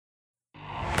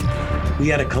We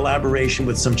had a collaboration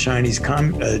with some Chinese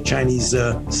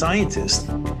scientists.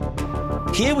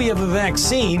 Here we have a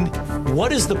vaccine.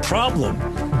 What is the problem?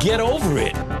 Get over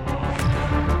it.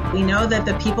 We know that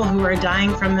the people who are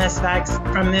dying from this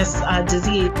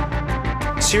disease.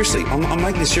 Seriously, I'm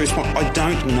making a serious point. I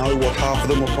don't know what half of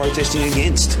them are protesting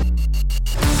against.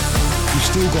 You've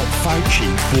still got Fauci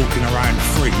walking around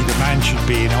free. The man should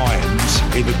be in irons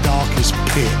in the darkest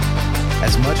pit.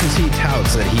 As much as he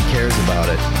touts that he cares about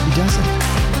it, he doesn't.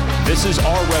 This is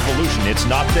our revolution. It's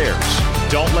not theirs.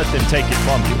 Don't let them take it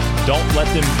from you. Don't let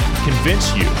them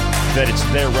convince you that it's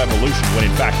their revolution when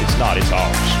in fact it's not. It's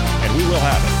ours. And we will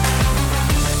have it.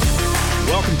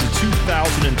 Welcome to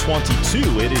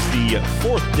 2022. It is the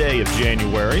 4th day of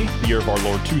January, the year of our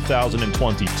Lord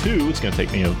 2022. It's going to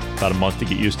take me about a month to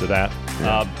get used to that.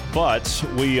 Yeah. But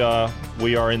we are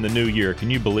in the new year.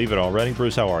 Can you believe it already?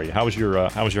 Bruce, how are you? How was your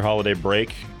holiday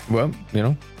break? Well,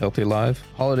 healthy alive.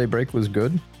 Holiday break was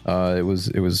good. It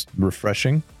was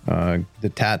refreshing.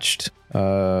 Detached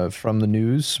from the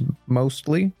news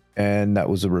mostly, and that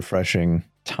was a refreshing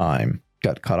time.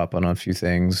 Got caught up on a few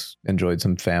things, enjoyed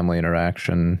some family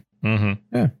interaction.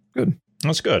 Mm-hmm. Yeah, good.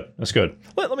 That's good.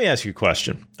 Let me ask you a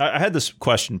question. I had this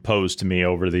question posed to me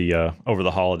over the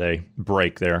holiday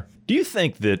break there. Do you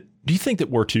think that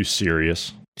we're too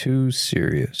serious? Too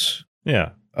serious?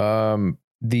 Yeah.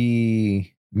 The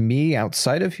me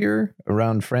outside of here,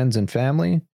 around friends and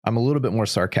family, I'm a little bit more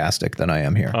sarcastic than I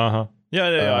am here. Uh-huh.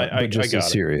 Yeah, I just got as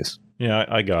it. Serious. Yeah,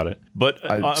 I got it. But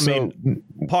I mean,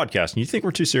 podcasting, you think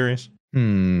we're too serious?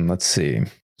 Let's see.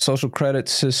 Social credit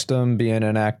system being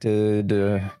enacted,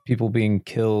 people being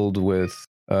killed with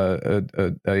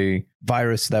a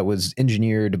virus that was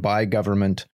engineered by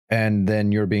government, and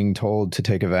then you're being told to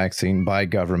take a vaccine by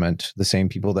government, the same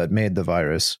people that made the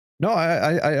virus. No,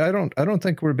 I don't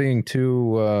think we're being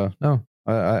too. No,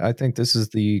 I think this is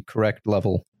the correct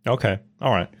level. Okay,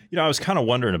 all right. I was kind of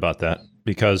wondering about that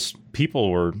because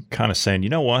people were kind of saying, you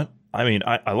know what? I mean,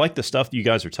 I like the stuff that you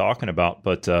guys are talking about,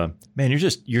 but man,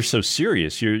 you're so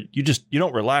serious. You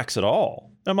don't relax at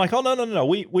all. And I'm like, oh no,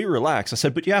 we relax. I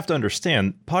said, but you have to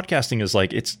understand, podcasting is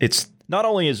like it's not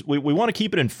only is we want to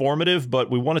keep it informative, but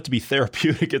we want it to be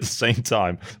therapeutic at the same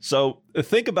time. So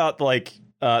think about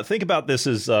this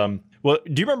as well,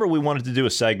 do you remember we wanted to do a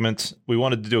segment? We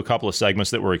wanted to do a couple of segments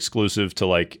that were exclusive to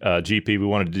GP. We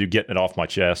wanted to do Getting It Off My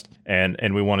Chest,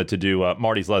 and we wanted to do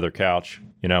Marty's Leather Couch.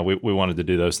 We wanted to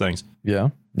do those things. Yeah.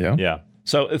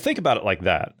 So think about it like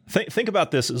that. Think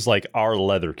about this as like our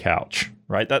leather couch,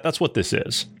 right? That's what this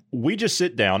is. We just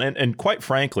sit down, and quite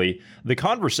frankly, the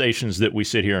conversations that we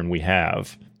sit here and we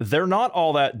have, they're not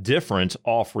all that different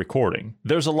off recording.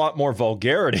 There's a lot more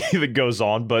vulgarity that goes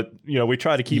on, but we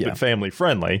try to keep it family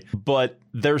friendly. But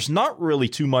there's not really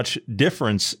too much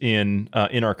difference in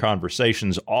our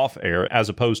conversations off air as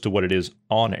opposed to what it is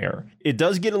on air. It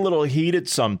does get a little heated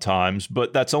sometimes,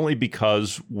 but that's only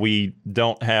because we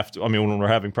don't have to. I mean, when we're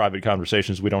having private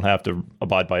conversations, we don't have to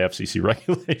abide by FCC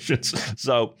regulations.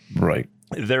 So right.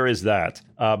 There is that.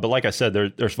 But like I said,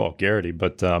 there's vulgarity.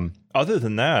 But other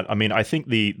than that, I mean, I think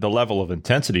the level of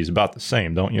intensity is about the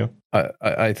same, don't you?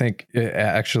 I think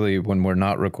actually when we're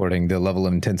not recording, the level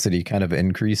of intensity kind of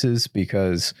increases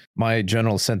because my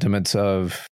general sentiments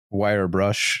of wire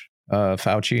brush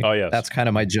Fauci, oh, yes. That's kind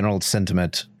of my general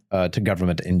sentiment to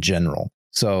government in general.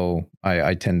 So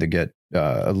I tend to get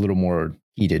a little more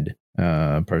heated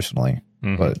personally.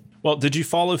 Mm-hmm. Well, did you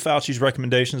follow Fauci's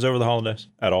recommendations over the holidays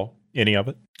at all? Any of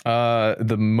it?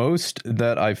 The most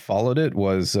that I followed it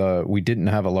was we didn't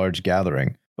have a large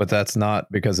gathering, but that's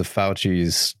not because of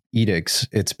Fauci's edicts.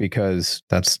 It's because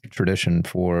that's tradition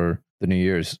for the New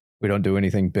Year's. We don't do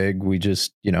anything big. We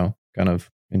just, kind of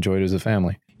enjoy it as a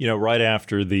family. Right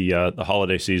after the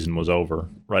holiday season was over,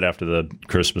 right after the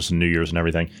Christmas and New Year's and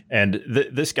everything. And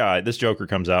this joker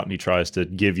comes out and he tries to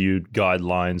give you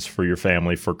guidelines for your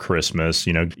family for Christmas,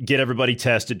 get everybody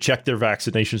tested, check their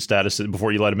vaccination status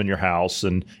before you let them in your house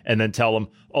and then tell them,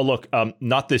 oh, look,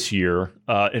 not this year,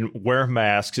 and wear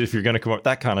masks if you're going to come up,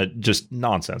 that kind of just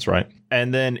nonsense, right?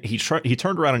 And then he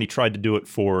turned around and he tried to do it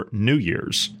for New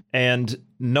Year's. And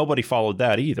nobody followed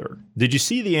that either. Did you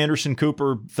see the Anderson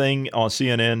Cooper thing on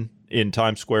CNN in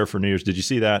Times Square for New Year's? Did you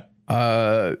see that?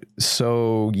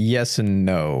 So yes and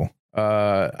no.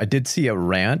 I did see a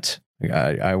rant.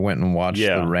 I went and watched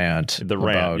the rant. The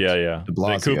rant, yeah.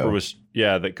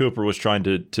 That Cooper was trying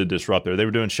to disrupt there. They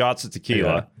were doing shots of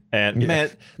tequila. Yeah. And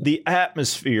man, the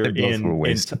atmosphere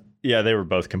Yeah, they were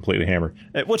both completely hammered.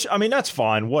 Which, I mean, that's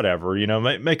fine. Whatever. You know,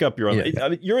 make up your own. Yeah. I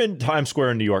mean, you're in Times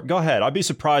Square in New York. Go ahead. I'd be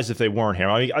surprised if they weren't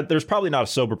hammered. I mean, there's probably not a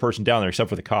sober person down there except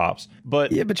for the cops.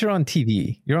 But Yeah, but you're on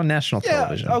TV. You're on national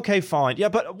television. Okay, fine. Yeah,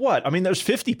 but what? I mean, there's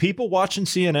 50 people watching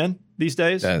CNN these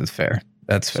days. That's fair.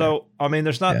 That's fair. So, I mean,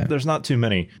 there's not too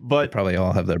many. But they probably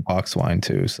all have their box wine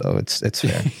too, so it's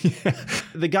fair.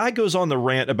 The guy goes on the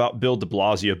rant about Bill de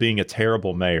Blasio being a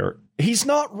terrible mayor. He's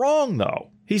not wrong, though.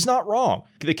 He's not wrong.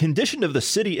 The condition of the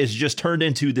city is just turned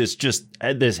into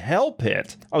this hell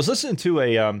pit. I was listening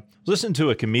to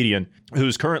a comedian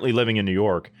who's currently living in New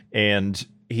York, and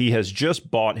he has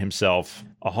just bought himself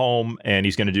a home, and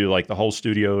he's going to do like the whole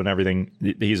studio and everything.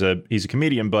 He's a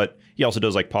comedian, but he also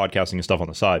does like podcasting and stuff on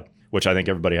the side, which I think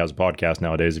everybody has a podcast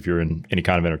nowadays if you're in any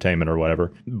kind of entertainment or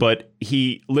whatever. But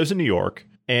he lives in New York,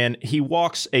 and he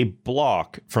walks a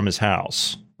block from his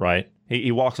house, right?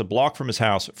 He walks a block from his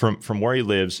house from where he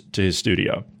lives to his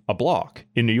studio, a block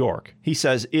in New York. He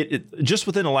says it just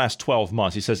within the last 12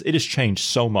 months, he says it has changed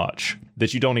so much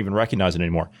that you don't even recognize it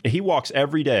anymore. He walks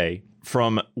every day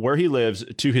from where he lives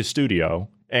to his studio,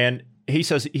 and he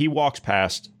says he walks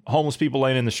past homeless people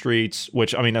laying in the streets,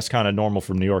 which, I mean, that's kind of normal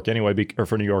from New York anyway,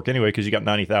 because you got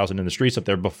 90,000 in the streets up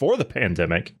there before the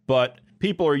pandemic. But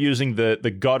people are using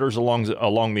the gutters along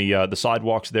the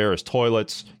sidewalks there as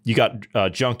toilets. You got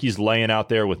junkies laying out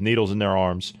there with needles in their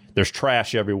arms. There's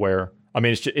trash everywhere. I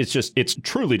mean, it's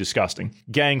truly disgusting.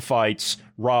 Gang fights,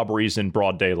 robberies in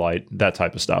broad daylight, that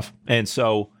type of stuff. And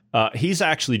so he's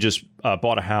actually just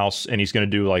bought a house, and he's going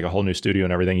to do like a whole new studio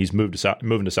and everything. He's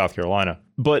moving to South Carolina.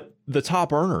 But the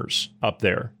top earners up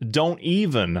there don't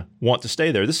even want to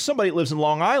stay there. This is somebody that lives in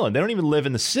Long Island. They don't even live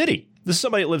in the city. This is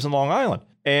somebody that lives in Long Island.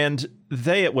 And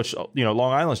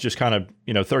Long Island's just kind of,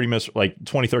 30 minutes, like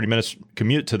 20, 30 minutes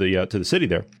commute to the city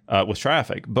there with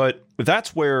traffic. But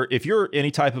that's where, if you're any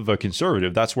type of a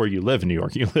conservative, that's where you live in New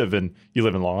York. You live in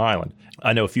Long Island.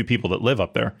 I know a few people that live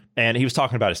up there. And he was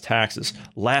talking about his taxes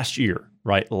last year,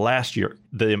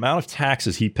 the amount of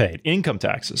taxes he paid, income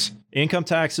taxes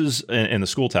and the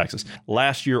school taxes.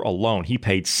 Last year alone, he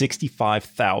paid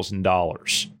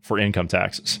 $65,000 for income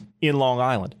taxes in Long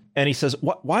Island. And he says,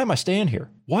 why am I staying here?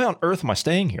 Why on earth am I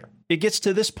staying here? It gets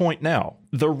to this point now.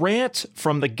 The rant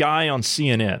from the guy on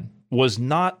CNN was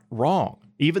not wrong.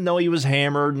 Even though he was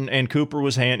hammered and Anderson Cooper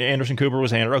was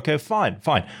hammered. Okay, fine.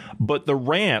 But the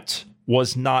rant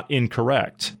was not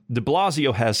incorrect. De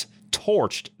Blasio has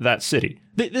torched that city.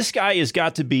 This guy has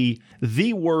got to be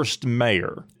the worst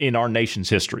mayor in our nation's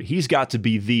history. He's got to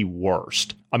be the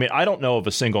worst. I mean, I don't know of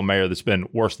a single mayor that's been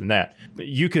worse than that.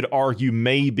 You could argue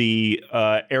maybe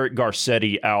Eric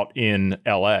Garcetti out in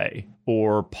L.A.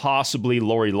 or possibly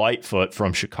Lori Lightfoot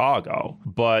from Chicago.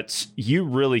 But you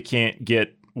really can't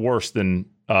get worse than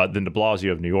de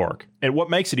Blasio of New York. And what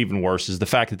makes it even worse is the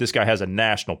fact that this guy has a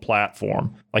national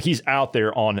platform. Like, he's out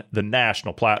there on the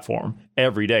national platform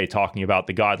every day talking about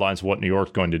the guidelines of what New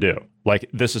York's going to do. Like,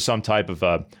 this is some type of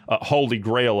a holy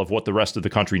grail of what the rest of the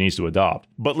country needs to adopt.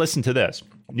 But listen to this.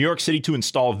 New York City to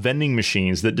install vending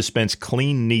machines that dispense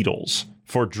clean needles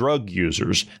for drug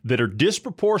users that are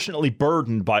disproportionately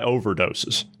burdened by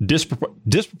overdoses.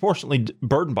 Disproportionately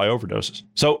burdened by overdoses.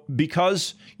 So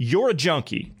because you're a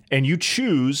junkie and you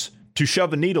choose to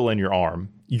shove a needle in your arm,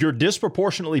 you're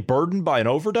disproportionately burdened by an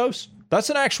overdose? That's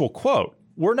an actual quote.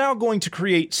 We're now going to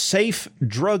create safe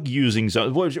drug using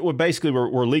zones. Basically,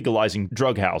 we're legalizing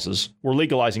drug houses. We're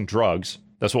legalizing drugs.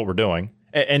 That's what we're doing.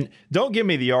 And don't give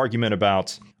me the argument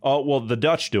about, oh, well, the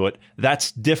Dutch do it.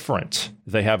 That's different.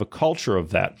 They have a culture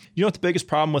of that. You know what the biggest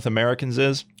problem with Americans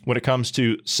is when it comes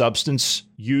to substance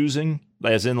using,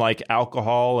 as in like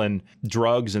alcohol and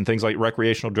drugs and things like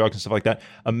recreational drugs and stuff like that?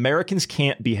 Americans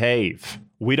can't behave.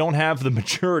 We don't have the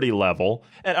maturity level.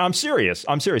 And I'm serious.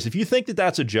 If you think that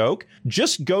that's a joke,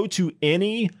 just go to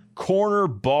any corner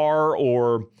bar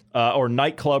or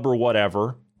nightclub or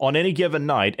whatever on any given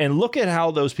night and look at how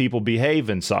those people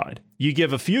behave inside. You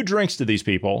give a few drinks to these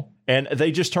people and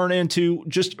they just turn into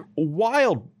just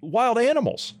wild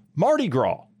animals. Mardi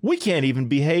Gras. We can't even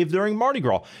behave during Mardi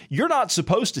Gras. You're not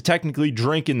supposed to technically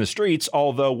drink in the streets,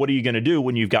 although what are you going to do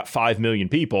when you've got 5 million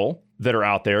people that are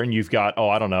out there and you've got,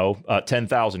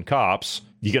 10,000 cops?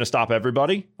 You going to stop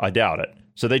everybody? I doubt it.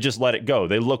 So they just let it go.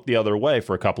 They look the other way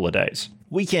for a couple of days.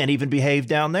 We can't even behave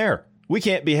down there. We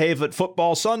can't behave at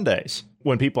football Sundays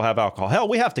when people have alcohol. Hell,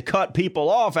 we have to cut people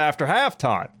off after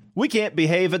halftime. We can't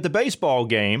behave at the baseball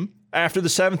game after the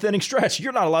 7th inning stretch.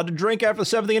 You're not allowed to drink after the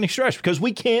 7th inning stretch because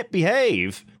we can't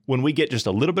behave when we get just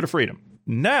a little bit of freedom.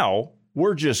 Now,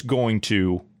 we're just going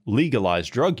to legalize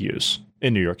drug use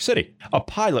in New York City. A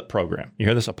pilot program. You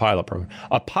hear this? A pilot program.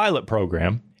 A pilot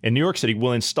program in New York City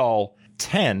will install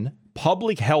 10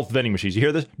 public health vending machines. You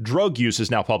hear this? Drug use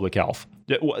is now public health.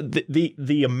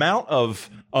 The amount of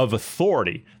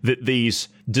authority that these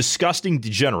disgusting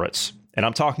degenerates, and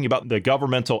I'm talking about the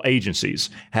governmental agencies,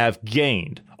 have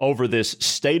gained over this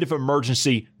state of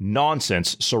emergency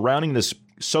nonsense surrounding this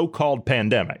so-called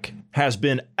pandemic has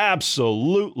been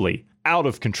absolutely out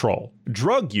of control.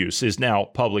 Drug use is now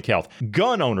public health.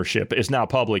 Gun ownership is now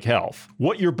public health.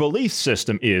 What your belief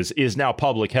system is now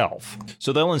public health.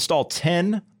 So they'll install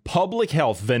 10 public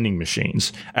health vending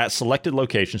machines at selected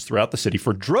locations throughout the city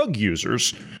for drug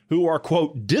users who are,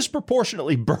 quote,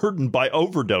 disproportionately burdened by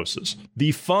overdoses.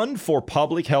 The Fund for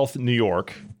Public Health New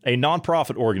York, a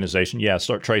nonprofit organization,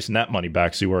 start tracing that money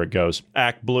back, see where it goes.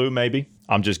 Act Blue, maybe?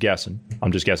 I'm just guessing.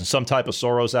 Some type of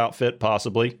Soros outfit,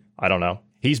 possibly. I don't know.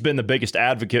 He's been the biggest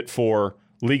advocate for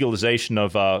legalization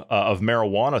of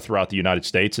marijuana throughout the United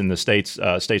States and the states'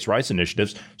 rights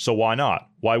initiatives. So why not?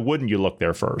 Why wouldn't you look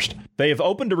there first? They have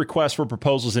opened a request for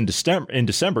proposals in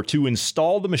December to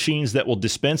install the machines that will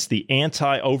dispense the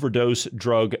anti-overdose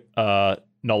drug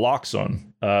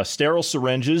naloxone, sterile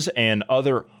syringes, and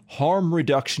other harm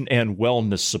reduction and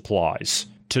wellness supplies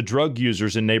to drug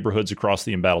users in neighborhoods across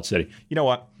the embattled city. You know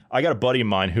what? I got a buddy of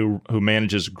mine who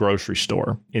manages a grocery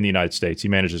store in the United States. He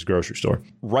manages a grocery store.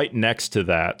 Right next to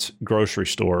that grocery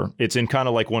store, it's in kind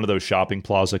of like one of those shopping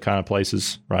plaza kind of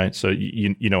places, right? So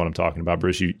you know what I'm talking about,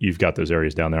 Bruce. You've got those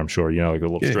areas down there, I'm sure. You know, like the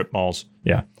little strip malls.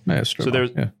 Yeah. Strip so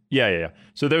there's mall. Yeah.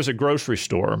 So there's a grocery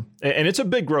store, and it's a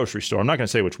big grocery store. I'm not going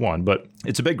to say which one, but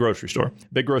it's a big grocery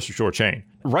store chain.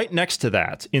 Right next to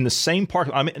that, in the same park,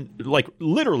 I mean, like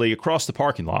literally across the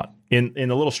parking lot, in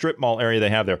the little strip mall area they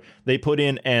have there, they put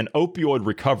in an opioid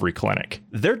recovery clinic.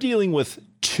 They're dealing with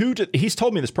he's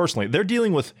told me this personally, they're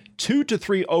dealing with 2 to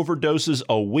 3 overdoses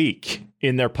a week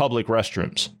in their public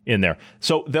restrooms in there.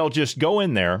 So they'll just go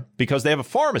in there because they have a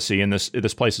pharmacy in this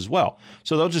place as well.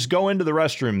 So they'll just go into the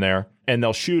restroom there and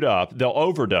they'll shoot up, they'll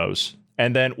overdose.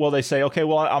 And then, they say, okay,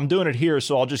 I'm doing it here,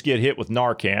 so I'll just get hit with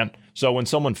Narcan. So when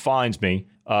someone finds me,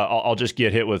 I'll just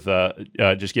get hit with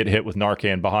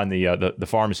Narcan behind the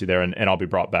pharmacy there, and I'll be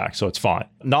brought back. So it's fine.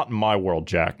 Not in my world,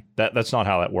 Jack. That's not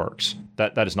how that works.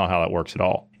 That is not how that works at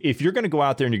all. If you're going to go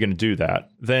out there and you're going to do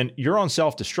that, then you're on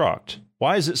self-destruct.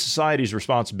 Why is it society's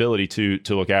responsibility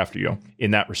to look after you in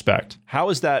that respect? How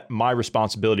is that my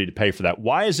responsibility to pay for that?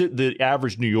 Why is it the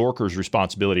average New Yorker's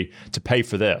responsibility to pay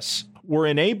for this? We're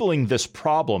enabling this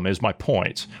problem, is my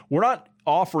point. We're not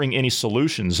offering any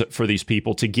solutions for these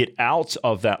people to get out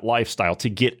of that lifestyle, to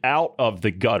get out of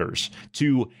the gutters,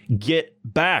 to get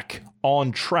back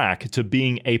on track to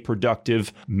being a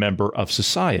productive member of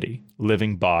society,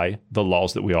 living by the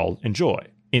laws that we all enjoy.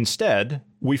 Instead,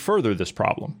 we further this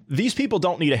problem. These people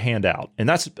don't need a handout, and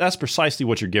that's precisely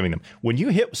what you're giving them. When you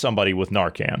hit somebody with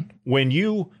Narcan, when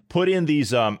you put in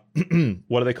these, what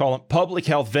do they call them? Public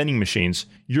health vending machines,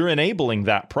 you're enabling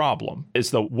that problem. It's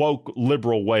the woke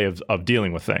liberal way of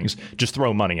dealing with things. Just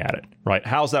throw money at it, right?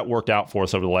 How's that worked out for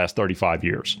us over the last 35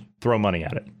 years? Throw money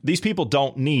at it. These people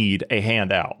don't need a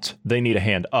handout. They need a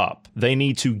hand up. They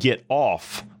need to get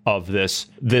off of this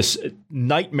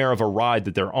nightmare of a ride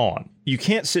that they're on. You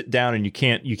can't sit down and you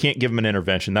can't give them an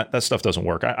intervention. That stuff doesn't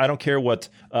work. I don't care what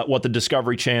the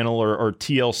Discovery Channel or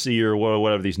TLC or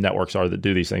whatever these networks are that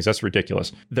do these things. That's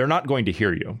ridiculous. They're not going to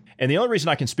hear you. And the only reason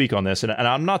I can speak on this, and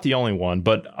I'm not the only one,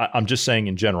 but I'm just saying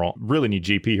in general, really need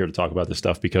GP here to talk about this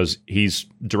stuff because he's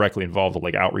directly involved with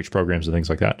like outreach programs and things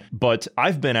like that. But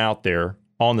I've been out there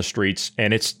on the streets,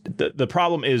 and it's the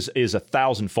problem is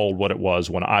 1,000-fold what it was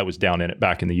when I was down in it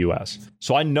back in the U.S.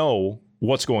 So I know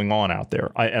what's going on out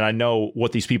there, and I know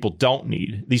what these people don't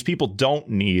need. These people don't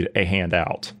need a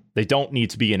handout. They don't need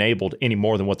to be enabled any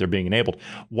more than what they're being enabled.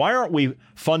 Why aren't we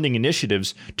funding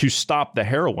initiatives to stop the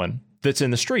heroin that's in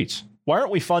the streets? Why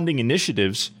aren't we funding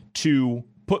initiatives to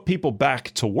put people back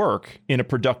to work in a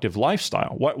productive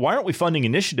lifestyle? Why aren't we funding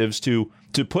initiatives to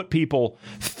put people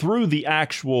through the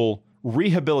actual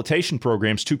rehabilitation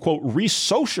programs to, quote,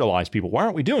 re-socialize people? Why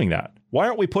aren't we doing that? Why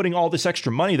aren't we putting all this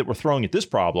extra money that we're throwing at this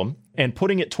problem and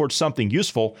putting it towards something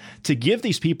useful to give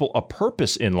these people a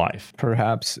purpose in life?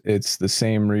 Perhaps it's the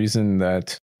same reason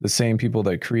that the same people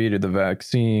that created the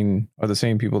vaccine are the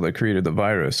same people that created the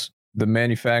virus. The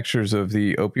manufacturers of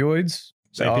the opioids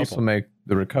also make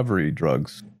the recovery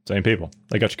drugs. Same people.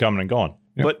 They got you coming and going.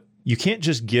 Yep. But you can't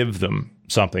just give them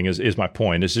something is my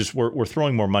point. It's just we're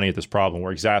throwing more money at this problem.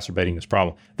 We're exacerbating this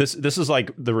problem. This is like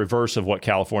the reverse of what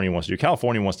California wants to do.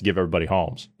 California wants to give everybody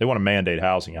homes. They want to mandate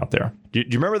housing out there. Do you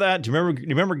remember that? Do you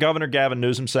remember Governor Gavin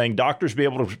Newsom saying doctors be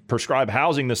able to prescribe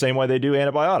housing the same way they do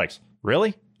antibiotics?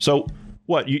 Really? So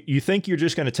what, you think you're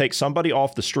just going to take somebody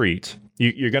off the street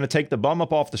You're going to take the bum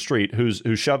up off the street who's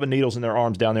shoving needles in their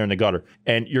arms down there in the gutter,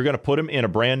 and you're going to put him in a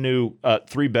brand new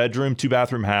 3-bedroom,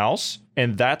 2-bathroom house,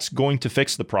 and that's going to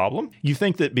fix the problem? You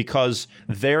think that because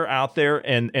they're out there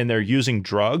and they're using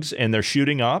drugs and they're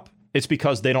shooting up, it's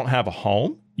because they don't have a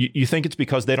home? You think it's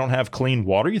because they don't have clean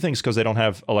water? You think it's because they don't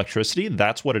have electricity?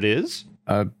 That's what it is?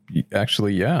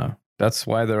 Actually, yeah. That's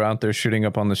why they're out there shooting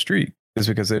up on the street, is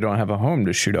because they don't have a home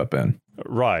to shoot up in.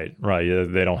 Right. Yeah,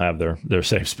 they don't have their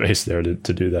safe space there to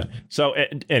do that. So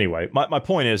anyway, my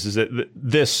point is that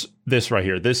this right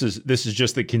here, this is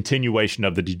just the continuation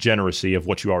of the degeneracy of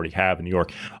what you already have in New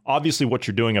York. Obviously, what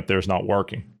you're doing up there is not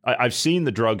working. I've seen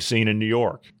the drug scene in New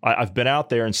York. I've been out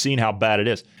there and seen how bad it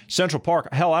is. Central Park,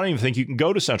 hell, I don't even think you can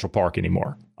go to Central Park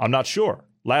anymore. I'm not sure.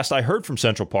 Last I heard from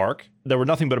Central Park, there were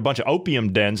nothing but a bunch of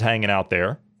opium dens hanging out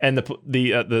there. And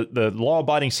the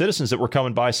law-abiding citizens that were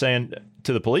coming by saying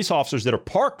to the police officers that are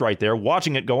parked right there,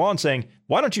 watching it go on, saying,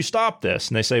 "Why don't you stop this?"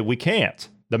 And they say, "We can't.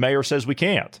 The mayor says we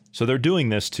can't." So they're doing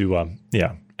this to,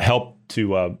 help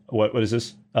to what is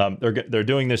this? They're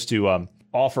doing this to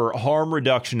offer harm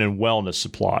reduction and wellness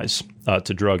supplies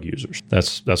to drug users.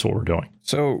 That's what we're doing.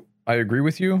 So I agree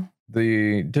with you.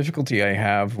 The difficulty I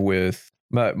have with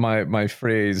my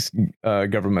phrase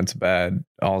 "government's bad"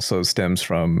 also stems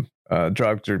from.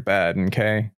 Drugs are bad,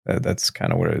 okay? That's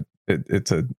kind of where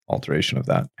it's an alteration of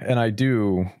that. And I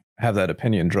do have that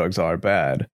opinion, drugs are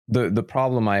bad. The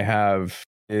problem I have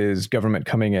is government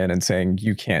coming in and saying,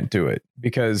 you can't do it,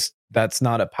 because that's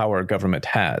not a power government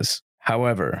has.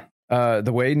 However,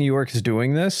 the way New York is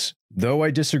doing this, though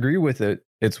I disagree with it,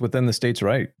 it's within the state's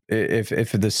right.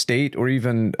 If the state or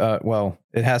even,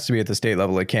 it has to be at the state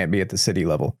level. It can't be at the city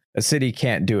level. A city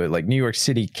can't do it. Like New York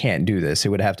City can't do this. It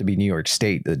would have to be New York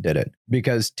State that did it.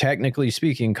 Because technically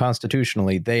speaking,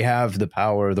 constitutionally, they have the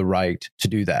power, the right to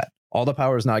do that. All the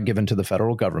power is not given to the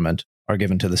federal government, are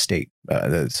given to the state.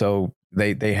 So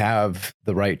they have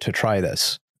the right to try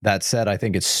this. That said, I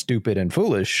think it's stupid and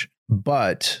foolish,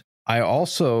 but I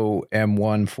also am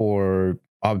one for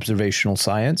observational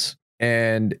science.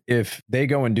 And if they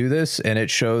go and do this and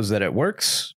it shows that it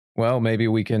works, well, maybe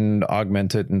we can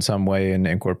augment it in some way and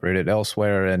incorporate it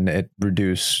elsewhere and it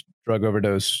reduce drug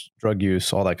overdose, drug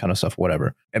use, all that kind of stuff,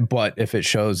 whatever. But if it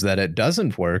shows that it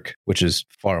doesn't work, which is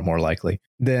far more likely,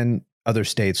 then other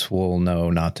states will know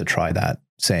not to try that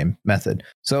same method.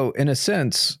 So in a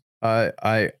sense,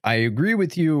 I agree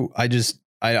with you. I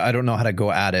don't know how to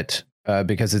go at it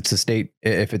because it's a state.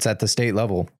 If it's at the state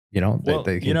level,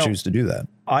 they can choose to do that.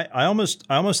 I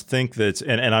almost think that,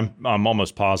 and I'm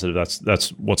almost positive that's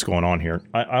what's going on here.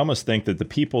 I almost think that the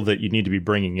people that you need to be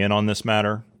bringing in on this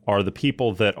matter are the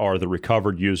people that are the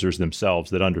recovered users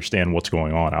themselves that understand what's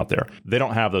going on out there. They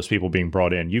don't have those people being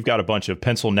brought in. You've got a bunch of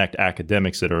pencil-necked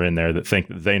academics that are in there that think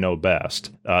that they know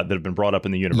best, that have been brought up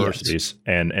in the universities,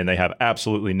 yes. and they have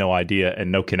absolutely no idea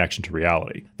and no connection to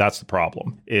reality. That's the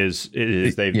problem.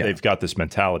 They've got this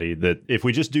mentality that if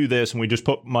we just do this and we just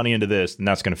put money into this, then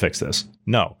that's going to fix this.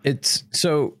 No.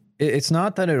 It's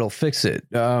not that it'll fix it.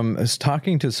 I was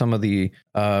talking to some of the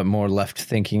more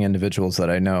left-thinking individuals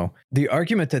that I know. The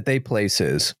argument that they place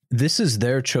is, this is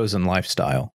their chosen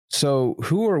lifestyle. So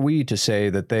who are we to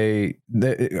say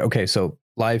that so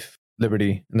life,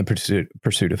 liberty, and the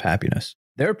pursuit of happiness.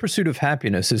 Their pursuit of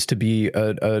happiness is to be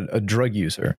a drug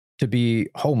user, to be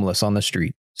homeless on the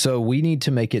street. So we need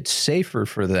to make it safer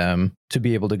for them to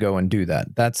be able to go and do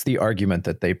that. That's the argument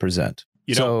that they present.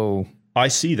 I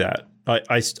see that.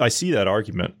 I see that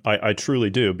argument. I truly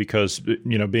do, because,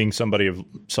 being somebody of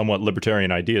somewhat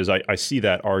libertarian ideas, I see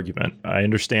that argument. I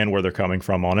understand where they're coming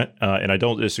from on it, and I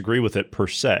don't disagree with it per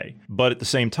se. But at the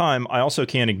same time, I also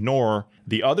can't ignore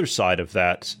the other side of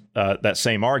that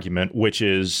same argument, which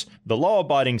is the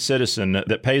law-abiding citizen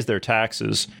that pays their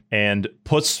taxes and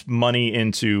puts money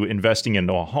into investing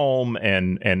into a home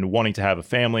and wanting to have a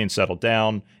family and settle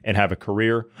down and have a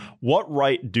career. What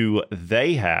right do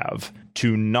they have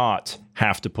to not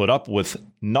have to put up with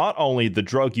not only the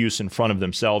drug use in front of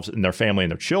themselves and their family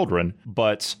and their children,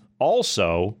 but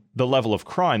also the level of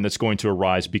crime that's going to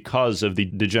arise because of the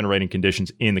degenerating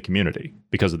conditions in the community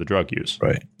because of the drug use?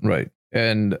 Right.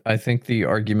 And I think the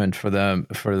argument for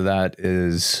that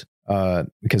is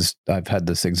because I've had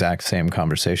this exact same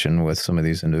conversation with some of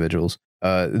these individuals.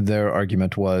 Their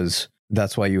argument was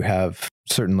that's why you have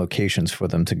certain locations for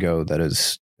them to go that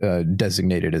is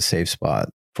designated as safe spot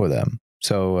for them.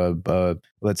 So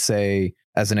let's say,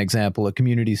 as an example, a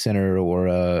community center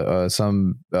or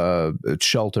some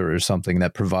shelter or something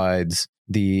that provides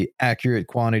the accurate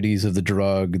quantities of the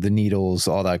drug, the needles,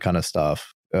 all that kind of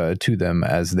stuff to them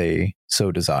as they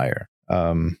so desire.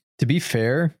 To be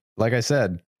fair, like I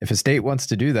said, if a state wants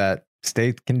to do that,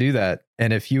 state can do that.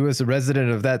 And if you, as a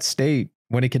resident of that state,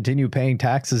 want to continue paying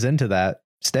taxes into that,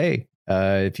 stay.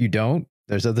 If you don't,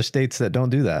 there's other states that don't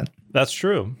do that. That's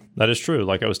true. That is true.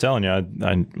 Like I was telling you,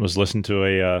 I was listening to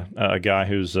a guy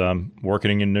who's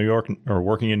working in New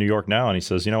York now, and he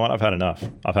says, you know what, I've had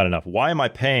enough. Why am I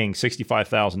paying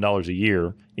 $65,000 a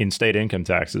year in state income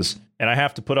taxes, and I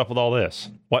have to put up with all this?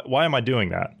 Why am I doing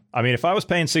that? I mean, if I was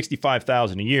paying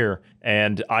 $65,000 a year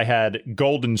and I had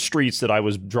golden streets that I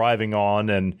was driving on,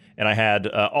 and I had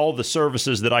all the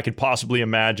services that I could possibly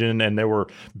imagine, and there were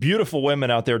beautiful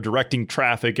women out there directing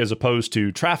traffic as opposed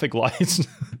to traffic lights,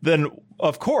 then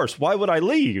of course, why would I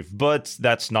leave? But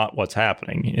that's not what's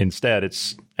happening. Instead,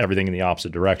 it's everything in the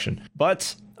opposite direction.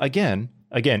 But again,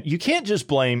 you can't just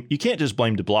blame de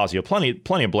Blasio.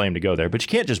 Plenty of blame to go there, but you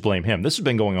can't just blame him. This has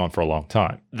been going on for a long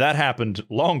time. That happened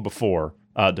long before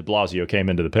de Blasio came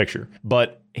into the picture.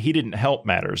 But he didn't help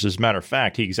matters. As a matter of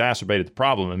fact, he exacerbated the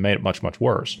problem and made it much, much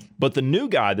worse. But the new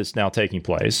guy that's now taking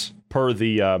place, per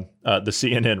the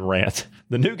CNN rant,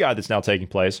 the new guy that's now taking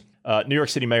place, New York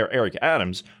City Mayor Eric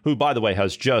Adams, who, by the way,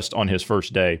 has just on his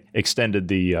first day extended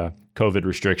the COVID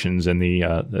restrictions and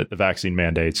the vaccine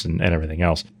mandates and everything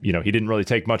else. You know, he didn't really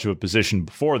take much of a position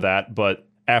before that, but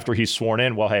after he's sworn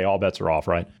in, well, hey, all bets are off,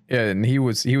 right? Yeah, and he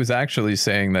was actually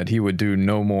saying that he would do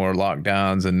no more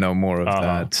lockdowns and no more of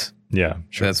that. Yeah,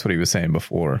 sure. That's what he was saying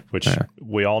before. Which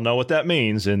we all know what that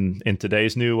means. In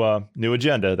today's new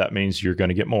agenda, that means you're going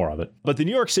to get more of it. But the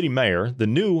New York City mayor, the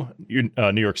new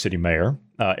New York City mayor,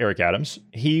 Eric Adams,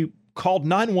 he called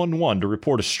 911 to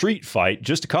report a street fight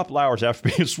just a couple hours after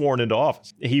being sworn into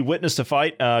office. He witnessed a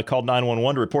fight, called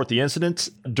 911 to report the incident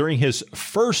during his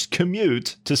first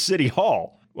commute to City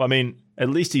Hall. I mean, at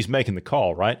least he's making the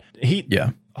call, right?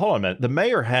 Hold on a minute. The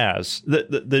mayor has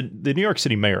the New York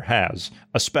City mayor has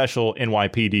a special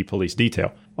NYPD police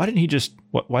detail. Why didn't he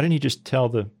just tell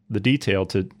the detail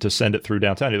to send it through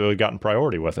downtown? He would have gotten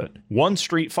priority with it. One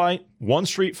street fight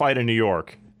in New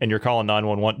York, and you're calling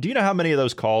 911. Do you know how many of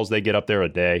those calls they get up there a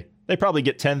day? They probably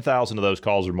get 10,000 of those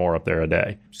calls or more up there a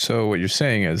day. So what you're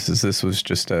saying is this was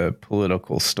just a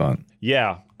political stunt?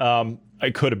 Yeah,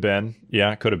 it could have been.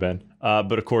 Yeah, it could have been.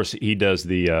 But of course, he does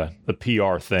the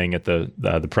PR thing at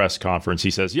the press conference.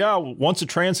 He says, "Yeah, once a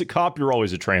transit cop, you're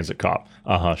always a transit cop."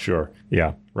 Sure.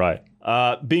 Yeah, right.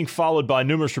 Being followed by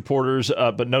numerous reporters,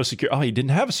 but no security. Oh, he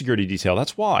didn't have a security detail.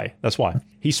 That's why.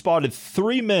 He spotted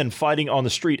 3 men fighting on the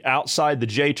street outside the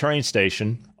J train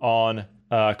station on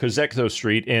Kosciuszko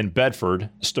Street in Bedford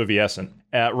Stuyvesant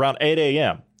at around 8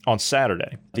 a.m. on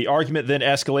Saturday. The argument then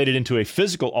escalated into a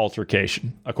physical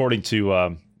altercation. According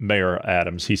to Mayor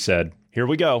Adams, he said, "Here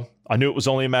we go. I knew it was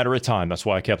only a matter of time. That's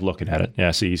why I kept looking at it."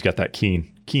 Yeah, see, he's got that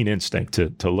keen instinct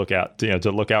to look out,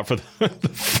 to look out for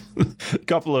the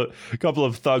couple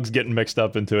of thugs getting mixed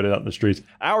up into it out in the streets.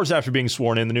 Hours after being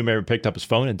sworn in, the new mayor picked up his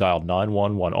phone and dialed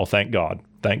 911. Oh, thank God.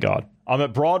 Thank God. I'm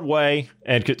at Broadway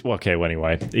and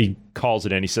anyway, he calls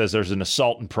it in. He says there's an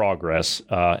assault in progress.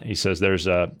 He says there's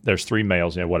 3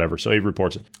 males, whatever. So he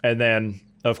reports it. And then,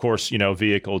 of course,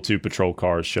 vehicle 2 patrol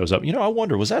cars shows up. I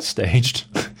wonder, was that staged?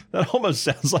 That almost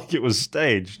sounds like it was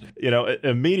staged.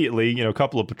 Immediately, a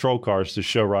couple of patrol cars just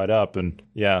show right up. And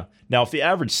yeah. Now, if the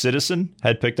average citizen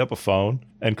had picked up a phone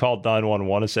and called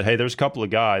 911 and said, "Hey, there's a couple of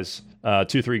guys,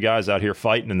 2-3 guys out here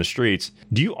fighting in the streets,"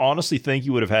 do you honestly think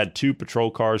you would have had 2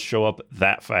 patrol cars show up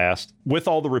that fast with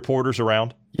all the reporters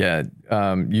around? Yeah.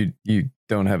 You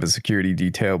don't have a security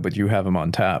detail, but you have them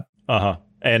on tap.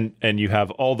 And you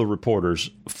have all the reporters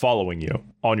following you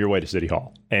on your way to City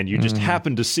Hall. And you just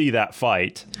happen to see that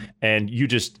fight, and you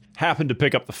just happen to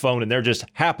pick up the phone, and there just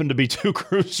happen to be 2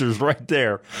 cruisers right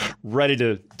there ready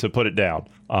to put it down.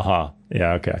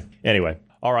 Yeah, okay. Anyway.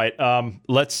 All right,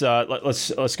 let's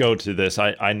go to this.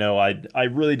 I know I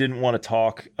really didn't want to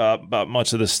talk about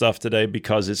much of this stuff today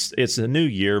because it's a new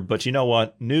year, but you know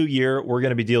what? New year, we're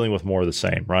going to be dealing with more of the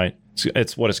same, right?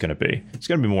 It's what it's going to be. It's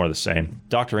going to be more of the same.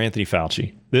 Dr. Anthony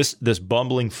Fauci, this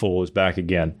bumbling fool is back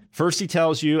again. First he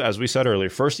tells you, as we said earlier,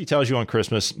 on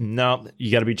Christmas, no,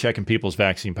 you got to be checking people's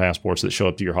vaccine passports that show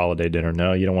up to your holiday dinner.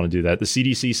 No, you don't want to do that. The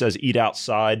CDC says eat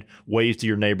outside, wave to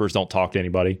your neighbors, don't talk to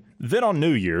anybody. Then on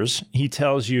New Year's, he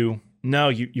tells you, no,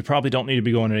 you probably don't need to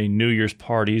be going to any New Year's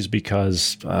parties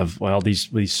because of,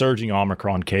 these surging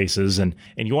Omicron cases, and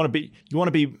you want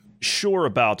to be sure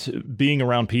about being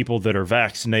around people that are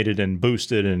vaccinated and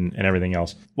boosted and everything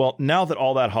else. Well, now that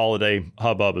all that holiday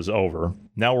hubbub is over,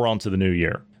 now we're on to the new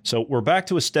year. So we're back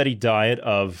to a steady diet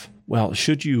of well,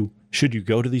 should you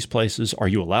go to these places? Are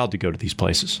you allowed to go to these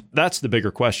places? That's the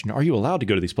bigger question. Are you allowed to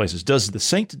go to these places? Does the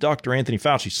saint Dr. Anthony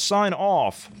Fauci sign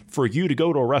off for you to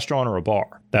go to a restaurant or a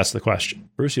bar? That's the question.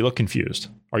 Bruce, you look confused.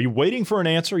 Are you waiting for an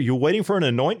answer? Are you waiting for an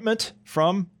anointment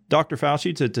from Dr.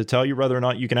 Fauci to tell you whether or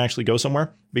not you can actually go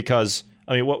somewhere? Because,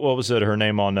 I mean, what was it, her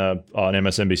name on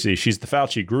MSNBC? She's the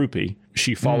Fauci groupie.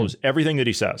 She follows everything that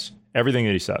he says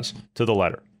to the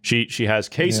letter. She has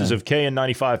cases of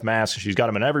KN95 masks. She's got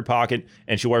them in every pocket,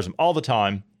 and she wears them all the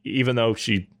time, even though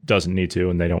she doesn't need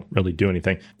to, and they don't really do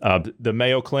anything. The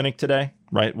Mayo Clinic today,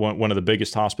 right, one of the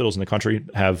biggest hospitals in the country,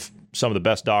 have some of the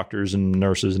best doctors and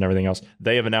nurses and everything else.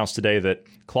 They have announced today that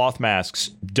cloth masks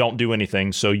don't do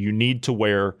anything, so you need to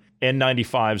wear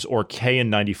N95s or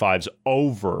KN95s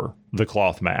over the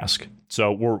cloth mask.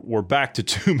 So we're back to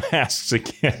 2 masks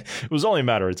again. It was only a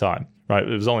matter of time, right? It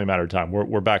was only a matter of time.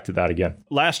 We're back to that again.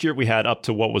 Last year we had up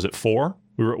to, what was it, 4?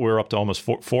 We were up to almost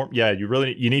 4. Yeah,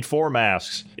 you need 4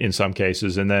 masks in some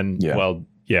cases, and then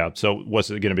So what's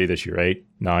it going to be this year? 8,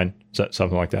 9,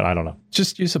 something like that? I don't know.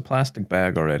 Just use a plastic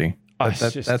bag already. That's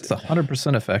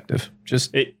 100% effective.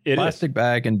 Just plastic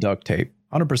bag and duct tape.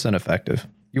 100% effective.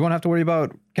 You won't have to worry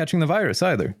about catching the virus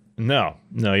either. No,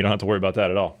 you don't have to worry about that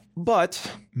at all.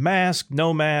 But mask,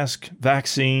 no mask,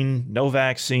 vaccine, no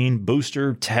vaccine,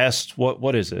 booster, test,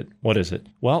 what is it? What is it?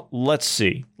 Well, let's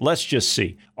see. Let's just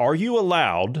see. Are you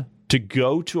allowed to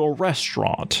go to a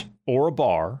restaurant or a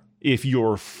bar if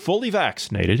you're fully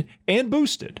vaccinated and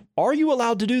boosted? Are you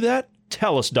allowed to do that?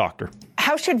 Tell us, doctor.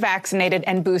 How should vaccinated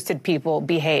and boosted people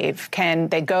behave? Can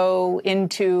they go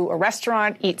into a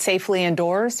restaurant, eat safely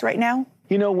indoors right now?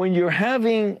 You know, when you're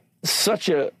having such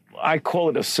I call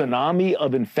it a tsunami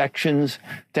of infections,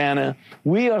 Dana,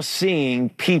 we are seeing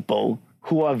people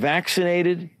who are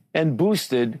vaccinated and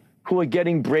boosted who are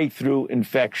getting breakthrough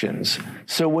infections.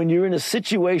 So when you're in a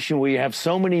situation where you have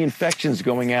so many infections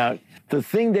going out, the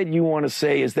thing that you want to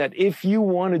say is that if you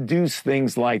want to do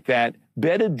things like that,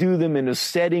 better do them in a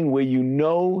setting where you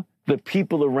know the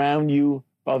people around you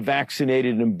are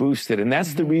vaccinated and boosted. And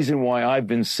that's the reason why I've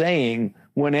been saying,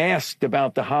 when asked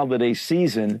about the holiday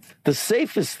season, the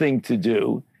safest thing to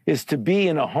do is to be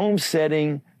in a home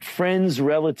setting, friends,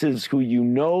 relatives who you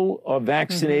know are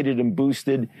vaccinated and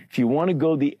boosted. If you want to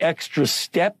go the extra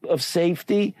step of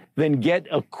safety, then get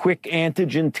a quick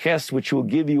antigen test, which will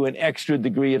give you an extra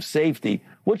degree of safety.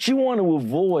 What you want to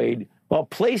avoid are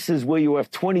places where you have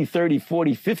 20, 30,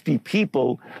 40, 50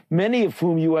 people, many of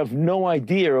whom you have no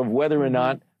idea of whether or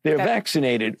not they're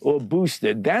vaccinated or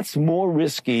boosted. That's more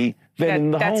risky than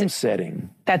in the home setting.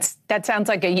 That sounds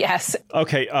like a yes.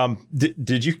 Okay.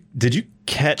 Did you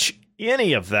catch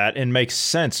any of that and make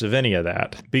sense of any of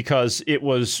that? Because it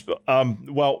was,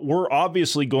 we're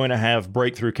obviously going to have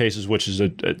breakthrough cases, which is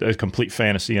a complete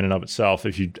fantasy in and of itself.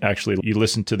 If you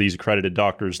listen to these accredited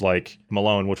doctors like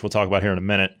Malone, which we'll talk about here in a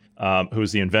minute,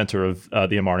 who's the inventor of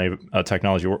the mRNA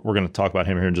technology. We're going to talk about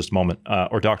him here in just a moment.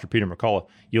 Or Dr. Peter McCullough.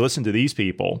 You listen to these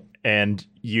people and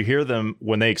you hear them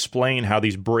when they explain how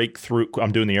these breakthrough,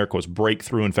 I'm doing the air quotes,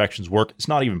 breakthrough infections work. It's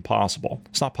not even possible.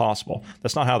 It's not possible.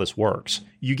 That's not how this works.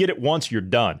 You get it once, you're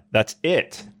done. That's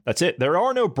it. That's it. There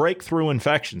are no breakthrough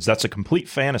infections. That's a complete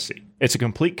fantasy. It's a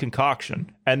complete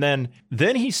concoction. And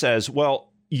then he says,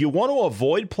 well, you want to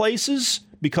avoid places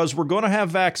because we're going to have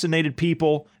vaccinated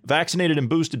and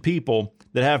boosted people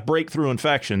that have breakthrough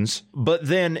infections. But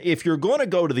then if you're going to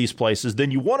go to these places,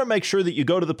 then you want to make sure that you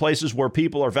go to the places where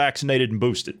people are vaccinated and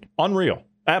boosted. Unreal.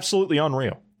 Absolutely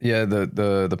unreal. Yeah,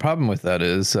 the problem with that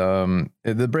is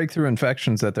the breakthrough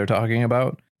infections that they're talking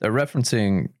about, they're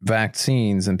referencing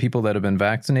vaccines and people that have been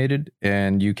vaccinated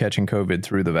and you catching COVID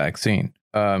through the vaccine.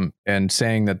 And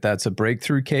saying that that's a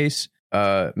breakthrough case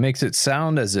makes it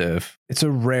sound as if it's a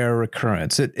rare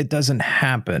occurrence. It doesn't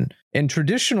happen. In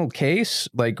traditional case,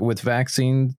 like with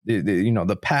vaccine,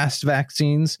 the past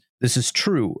vaccines, this is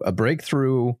true. A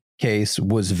breakthrough case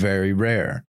was very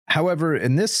rare. However,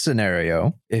 in this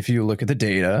scenario, if you look at the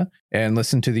data and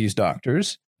listen to these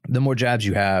doctors, the more jabs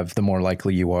you have, the more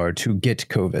likely you are to get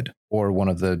COVID or one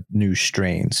of the new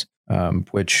strains,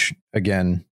 which,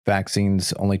 again,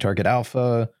 vaccines only target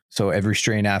alpha. So every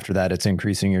strain after that, it's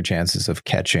increasing your chances of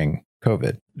catching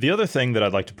COVID. The other thing that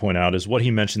I'd like to point out is what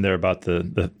he mentioned there about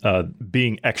the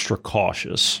being extra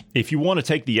cautious. If you want to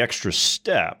take the extra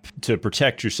step to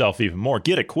protect yourself even more,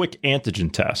 get a quick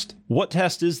antigen test. What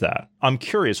test is that? I'm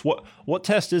curious. What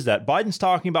test is that? Biden's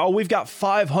talking about, we've got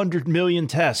 500 million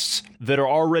tests that are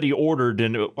already ordered.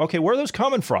 And okay, where are those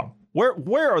coming from?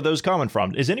 Where are those coming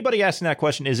from? Is anybody asking that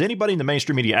question? Is anybody in the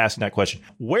mainstream media asking that question?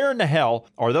 Where in the hell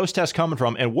are those tests coming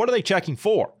from? And what are they checking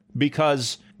for?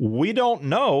 Because we don't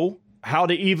know how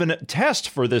to even test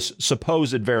for this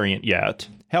supposed variant yet.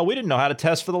 Hell, we didn't know how to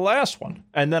test for the last one.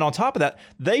 And then on top of that,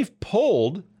 they've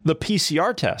pulled the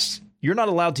PCR tests. You're not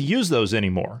allowed to use those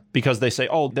anymore because they say,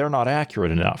 oh, they're not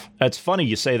accurate enough. That's funny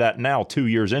you say that now 2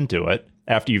 years into it,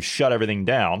 after you've shut everything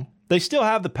down. They still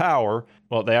have the power.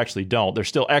 Well, they actually don't. They're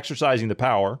still exercising the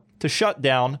power to shut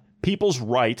down people's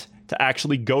right to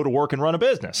actually go to work and run a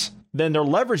business. Then they're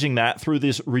leveraging that through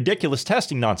this ridiculous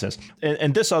testing nonsense.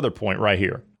 And this other point right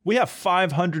here. We have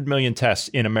 500 million tests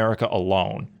in America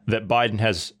alone that Biden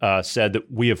has said that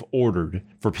we have ordered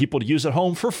for people to use at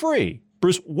home for free.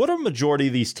 Bruce, what are the majority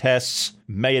of these tests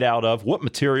made out of? What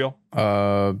material?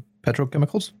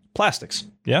 Petrochemicals? Plastics.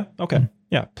 Yeah? Okay.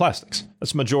 Yeah, plastics.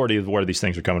 That's the majority of where these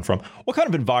things are coming from. What kind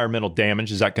of environmental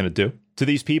damage is that going to do to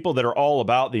these people that are all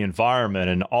about the environment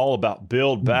and all about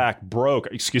build back better?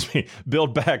 Did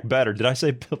I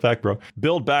say build back broke?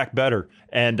 Build back better.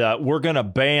 And we're going to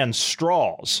ban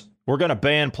straws. We're going to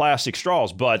ban plastic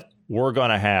straws, but we're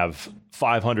going to have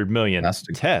 500 million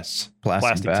tests.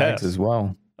 Plastic bags tests as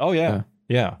well. Oh, yeah.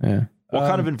 What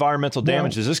kind of environmental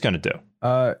damage is this going to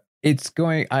do? It's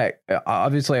going. I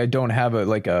don't have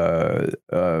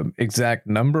a exact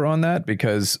number on that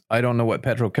because I don't know what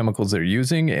petrochemicals they're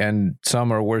using, and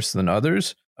some are worse than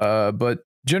others. But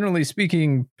generally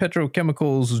speaking,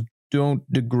 petrochemicals don't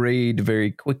degrade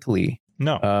very quickly.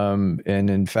 No. And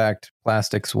in fact,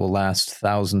 plastics will last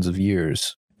thousands of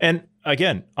years. And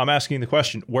again, I'm asking the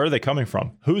question: where are they coming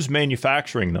from? Who's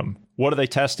manufacturing them? What are they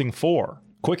testing for?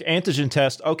 Quick antigen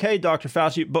test. Okay, Dr.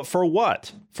 Fauci, but for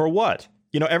what? For what?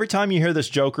 You know, every time you hear this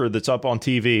joker that's up on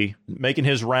TV making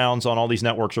his rounds on all these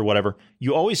networks or whatever,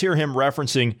 you always hear him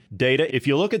referencing data. If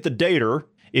you look at the data,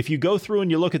 if you go through and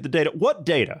you look at the data, what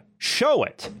data? Show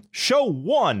it. Show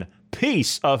one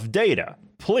piece of data,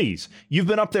 please. You've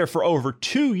been up there for over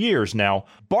 2 years now,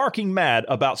 barking mad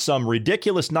about some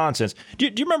ridiculous nonsense. Do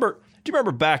you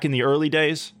remember back in the early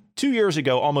days, 2 years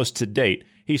ago, almost to date,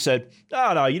 he said,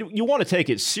 no, you want to take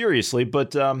it seriously,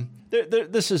 but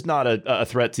this is not a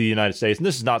threat to the United States, and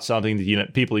this is not something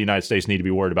that people of the United States need to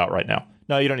be worried about right now.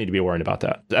 No, you don't need to be worried about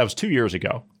that. That was 2 years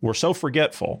ago. We're so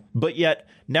forgetful. But yet,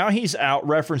 now he's out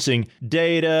referencing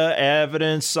data,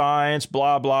 evidence, science,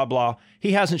 blah, blah, blah.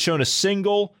 He hasn't shown a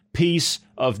single piece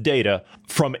of data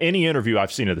from any interview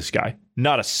I've seen of this guy.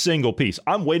 Not a single piece.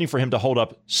 I'm waiting for him to hold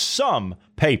up some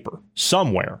paper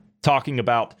somewhere talking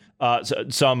about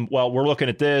we're looking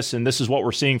at this, and this is what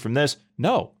we're seeing from this.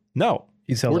 No.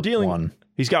 He's held up one.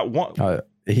 He's got one.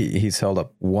 He's held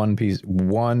up one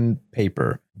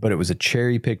paper, but it was a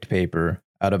cherry-picked paper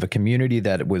out of a community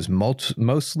that was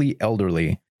mostly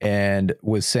elderly, and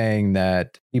was saying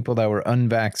that people that were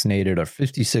unvaccinated are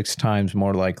 56 times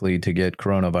more likely to get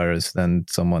coronavirus than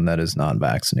someone that is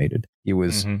non-vaccinated. He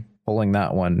was pulling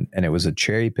that one, and it was a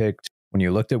cherry-picked when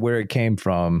you looked at where it came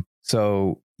from.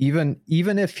 So even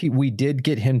if we did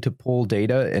get him to pull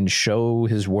data and show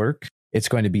his work, it's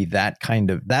going to be that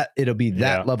it'll be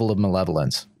that level of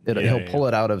malevolence. He'll pull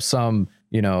it out of some,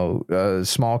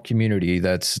 small community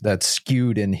that's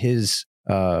skewed in his,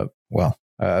 I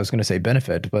was going to say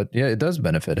benefit, but yeah, it does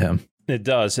benefit him. It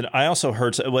does. And I also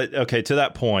heard, okay, to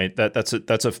that point, that's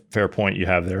a fair point you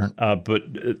have there. But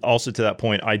also to that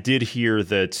point, I did hear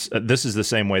that this is the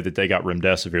same way that they got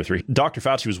Remdesivir 3. Dr.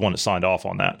 Fauci was one that signed off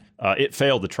on that. It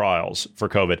failed the trials for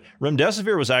COVID.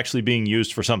 Remdesivir was actually being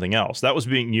used for something else. That was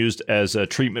being used as a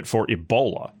treatment for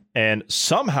Ebola. And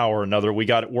somehow or another, we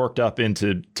got it worked up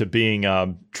into being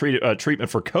treatment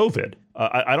for COVID.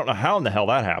 I don't know how in the hell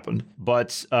that happened,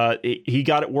 but he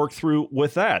got it worked through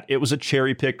with that. It was a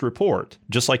cherry-picked report,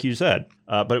 just like you said,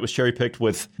 but it was cherry-picked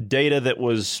with data that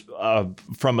was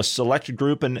from a selected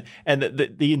group. And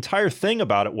the entire thing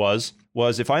about it was,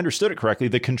 if I understood it correctly,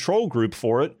 the control group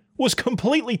for it was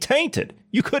completely tainted.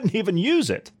 You couldn't even use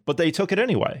it, but they took it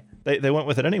anyway. They went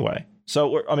with it anyway.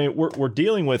 So we're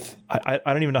dealing with I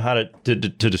don't even know how to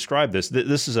describe this.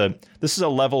 This is a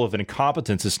level of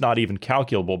incompetence that's not even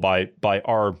calculable by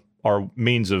our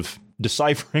means of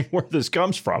deciphering where this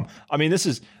comes from. I mean, this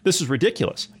is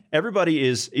ridiculous. Everybody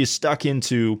is stuck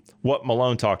into what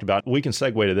Malone talked about. We can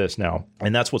segue to this now,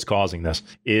 and that's what's causing this.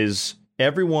 Is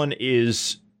everyone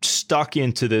is stuck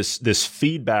into this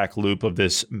feedback loop of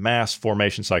this mass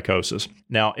formation psychosis.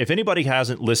 Now, if anybody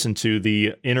hasn't listened to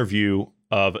the interview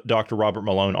of Dr. Robert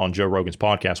Malone on Joe Rogan's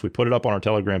podcast, we put it up on our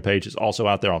Telegram page. It's also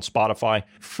out there on Spotify,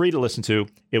 free to listen to.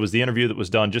 It was the interview that was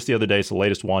done just the other day. It's the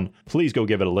latest one. Please go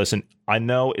give it a listen. I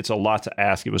know it's a lot to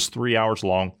ask. It was 3 hours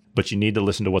long, but you need to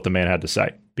listen to what the man had to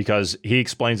say, because he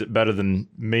explains it better than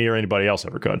me or anybody else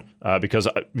ever could. Because,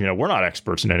 we're not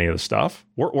experts in any of this stuff.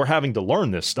 We're having to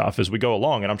learn this stuff as we go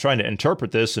along. And I'm trying to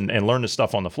interpret this and learn this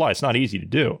stuff on the fly. It's not easy to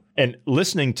do. And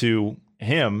listening to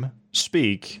him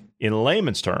speak in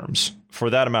layman's terms for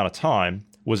that amount of time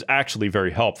was actually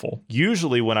very helpful.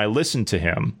 Usually when I listen to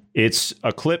him, it's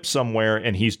a clip somewhere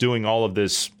and he's doing all of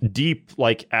this deep,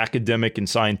 like academic and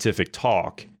scientific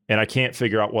talk, and I can't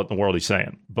figure out what in the world he's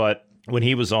saying. But when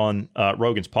he was on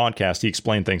Rogan's podcast, he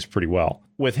explained things pretty well.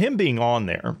 With him being on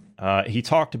there, he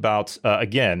talked about,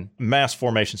 again, mass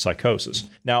formation psychosis.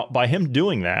 Now, by him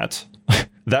doing that,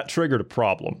 that triggered a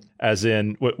problem, as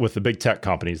in with the big tech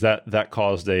companies. That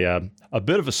caused a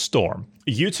bit of a storm.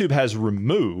 YouTube has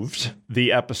removed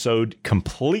the episode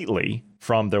completely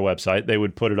from their website. They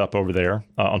would put it up over there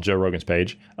on Joe Rogan's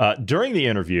page. During the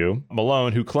interview,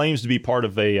 Malone, who claims to be part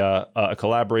of a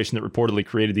collaboration that reportedly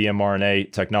created the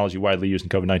mRNA technology widely used in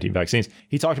COVID-19 vaccines,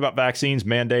 he talked about vaccines,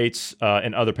 mandates,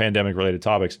 and other pandemic-related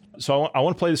topics. So I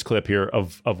want to play this clip here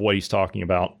of what he's talking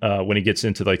about when he gets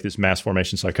into like this mass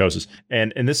formation psychosis.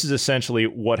 And this is essentially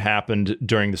what happened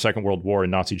during the Second World War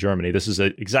in Nazi Germany. This is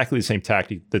exactly the same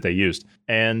tactic that they used.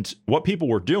 And what people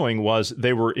were doing was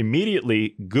they were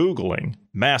immediately Googling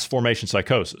mass formation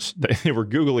psychosis. They were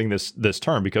Googling this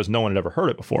term because no one had ever heard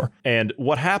it before. And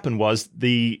what happened was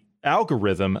the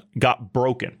algorithm got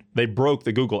broken. They broke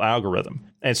the Google algorithm.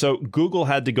 And so Google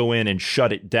had to go in and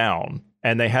shut it down.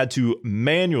 And they had to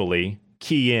manually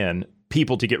key in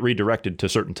people to get redirected to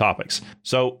certain topics.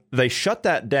 So they shut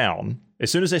that down. As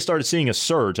soon as they started seeing a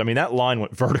surge, I mean, that line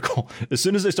went vertical. As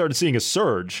soon as they started seeing a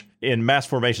surge in mass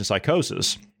formation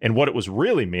psychosis and what it was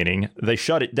really meaning, they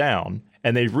shut it down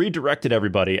and they redirected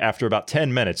everybody. After about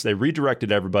 10 minutes, they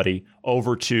redirected everybody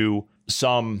over to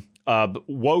some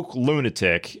woke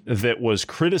lunatic that was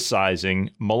criticizing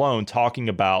Malone talking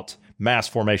about mass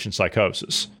formation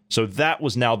psychosis. So that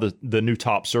was now the new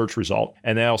top search result.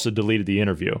 And they also deleted the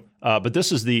interview. But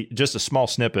this is just a small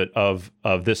snippet of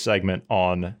this segment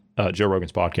on Joe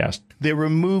Rogan's podcast. They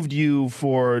removed you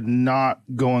for not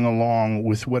going along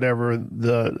with whatever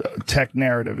the tech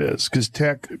narrative is, because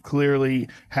tech clearly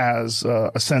has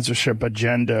a censorship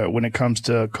agenda when it comes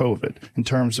to COVID, in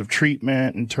terms of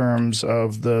treatment, in terms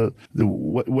of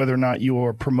whether or not you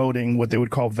are promoting what they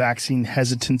would call vaccine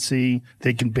hesitancy.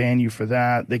 They can ban you for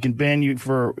that. They can ban you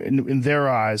for, in their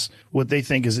eyes, what they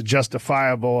think is a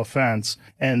justifiable offense.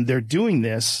 And they're doing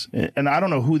this, and I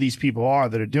don't know who these people are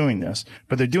that are doing this,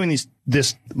 but they're doing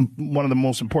this. One of the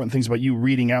most important things about you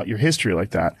reading out your history like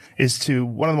that is to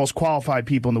one of the most qualified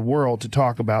people in the world to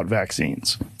talk about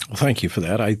vaccines. Well, thank you for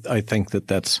that. I think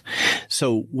that's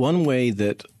so. One way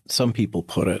that some people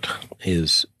put it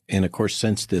is, and of course,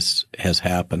 since this has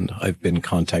happened, I've been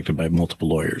contacted by multiple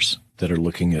lawyers that are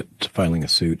looking at filing a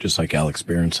suit, just like Alex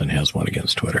Berenson has one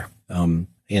against Twitter.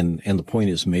 And the point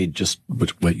is made just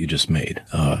what you just made.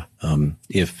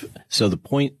 The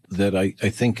point that I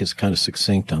think is kind of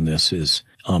succinct on this is,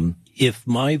 if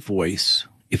my voice,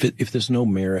 if there's no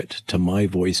merit to my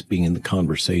voice being in the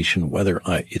conversation, whether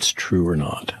it's true or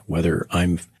not, whether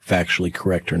I'm factually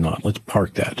correct or not, let's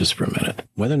park that just for a minute.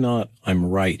 Whether or not I'm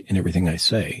right in everything I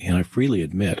say, and I freely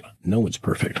admit no one's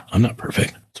perfect. I'm not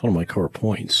perfect. It's one of my core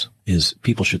points, is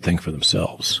people should think for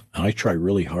themselves. And I try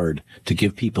really hard to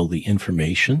give people the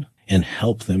information and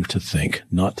help them to think,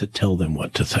 not to tell them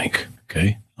what to think.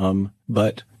 Okay.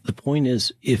 But the point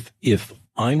is, if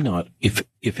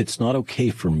it's not okay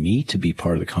for me to be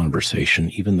part of the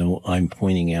conversation, even though I'm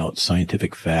pointing out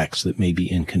scientific facts that may be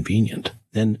inconvenient,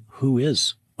 then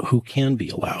who can be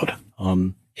allowed?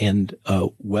 And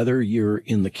whether you're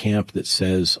in the camp that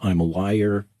says I'm a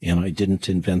liar and I didn't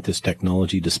invent this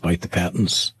technology despite the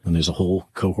patents, and there's a whole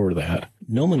cohort of that,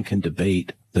 no one can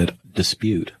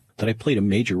dispute that I played a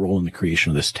major role in the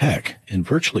creation of this tech. And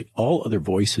virtually all other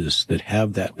voices that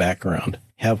have that background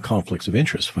have conflicts of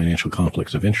interest, financial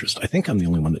conflicts of interest. I think I'm the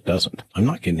only one that doesn't. I'm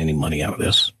not getting any money out of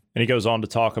this. And he goes on to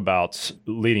talk about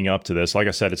leading up to this. Like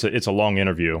I said, it's a long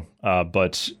interview,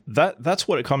 but that's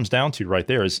what it comes down to right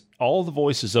there, is all the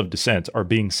voices of dissent are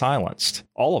being silenced,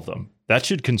 all of them. That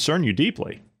should concern you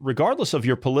deeply. Regardless of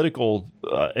your political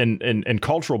and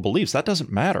cultural beliefs, that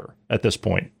doesn't matter at this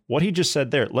point. What he just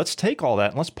said there, let's take all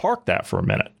that and let's park that for a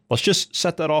minute. Let's just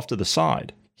set that off to the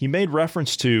side. He made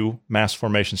reference to mass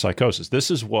formation psychosis.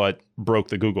 This is what broke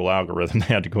the Google algorithm. They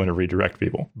had to go in and redirect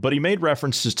people. But he made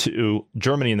references to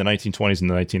Germany in the 1920s and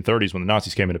the 1930s when the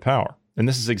Nazis came into power. And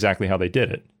this is exactly how they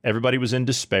did it. Everybody was in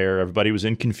despair. Everybody was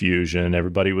in confusion.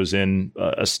 Everybody was in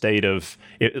a state of,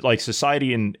 like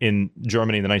society in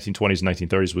Germany in the 1920s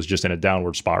and 1930s was just in a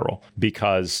downward spiral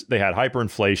because they had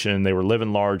hyperinflation. They were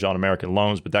living large on American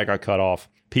loans, but that got cut off.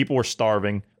 People were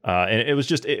starving. And it was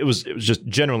just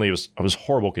generally, it was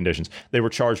horrible conditions. They were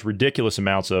charged ridiculous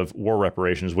amounts of war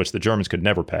reparations, which the Germans could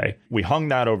never pay. We hung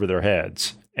that over their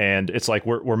heads. And it's like,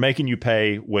 we're making you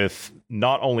pay with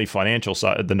not only the financial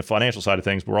side of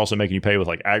things, but we're also making you pay with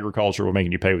like agriculture. We're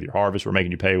making you pay with your harvest. We're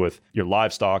making you pay with your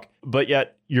livestock. But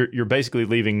yet you're basically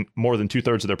leaving more than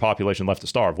 2/3 of their population left to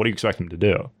starve. What do you expect them to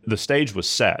do? The stage was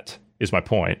set, is my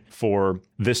point, for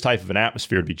this type of an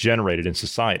atmosphere to be generated in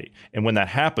society. And when that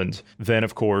happened, then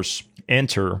of course,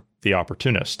 enter the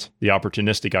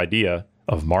opportunistic idea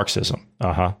of Marxism.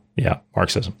 Yeah,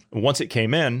 Marxism. Once it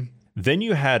came in, then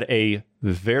you had a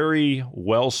very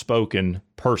well-spoken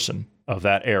person of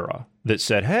that era that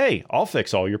said, hey, I'll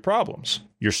fix all your problems.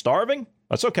 You're starving?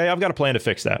 That's okay. I've got a plan to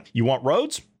fix that. You want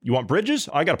roads? You want bridges?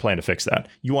 I got a plan to fix that.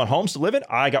 You want homes to live in?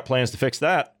 I got plans to fix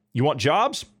that. You want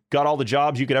jobs? Got all the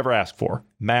jobs you could ever ask for.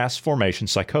 Mass formation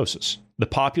psychosis. The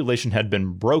population had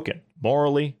been broken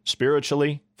morally,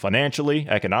 spiritually, financially,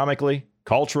 economically,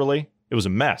 culturally. It was a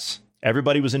mess.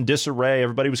 Everybody was in disarray.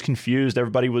 Everybody was confused.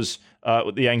 Everybody was,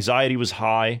 the anxiety was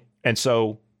high. And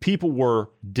so people were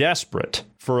desperate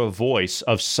for a voice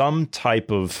of some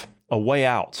type of a way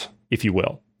out, if you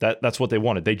will. That's what they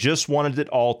wanted. They just wanted it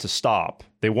all to stop.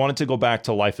 They wanted to go back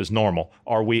to life as normal.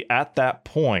 Are we at that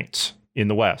point in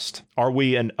the West? Are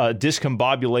we in a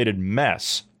discombobulated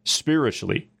mess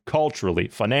spiritually, culturally,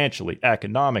 financially,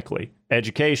 economically,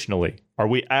 educationally? Are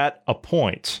we at a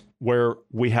point where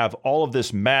we have all of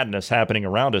this madness happening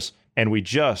around us and we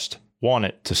just want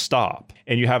it to stop?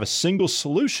 And you have a single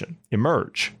solution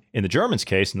emerge. In the Germans'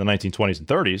 case, in the 1920s and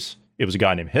 30s, it was a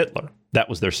guy named Hitler. That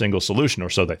was their single solution, or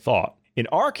so they thought. In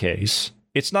our case,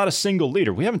 it's not a single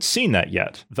leader. We haven't seen that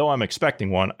yet, though I'm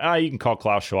expecting one. You can call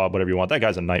Klaus Schwab whatever you want. That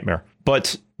guy's a nightmare.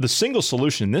 But the single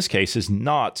solution in this case is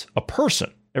not a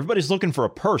person. Everybody's looking for a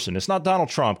person. It's not Donald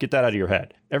Trump. Get that out of your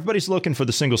head. Everybody's looking for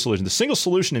the single solution. The single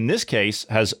solution in this case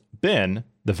has been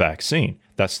the vaccine.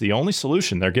 That's the only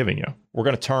solution they're giving you. We're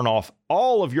going to turn off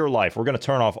all of your life. We're going to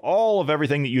turn off all of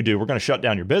everything that you do. We're going to shut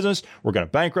down your business. We're going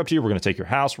to bankrupt you. We're going to take your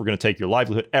house. We're going to take your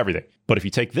livelihood, everything. But if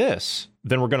you take this,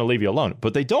 then we're going to leave you alone.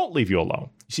 But they don't leave you alone.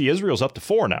 You see, Israel's up to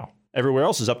 4 now. Everywhere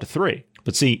else is up to 3.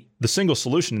 But see, the single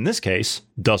solution in this case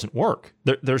doesn't work.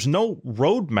 There's no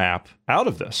roadmap out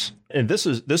of this. And this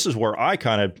is where I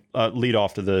kind of lead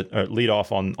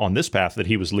off on this path that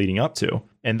he was leading up to.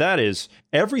 And that is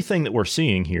everything that we're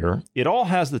seeing here. It all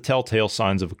has the telltale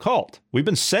signs of a cult. We've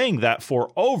been saying that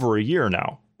for over a year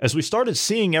now. As we started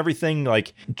seeing everything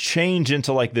like change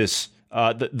into like this,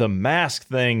 the mask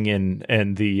thing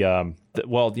and the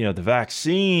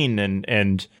vaccine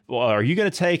and well, are you going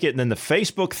to take it? And then the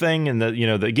Facebook thing and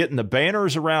the getting the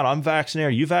banners around. I'm vaccinated.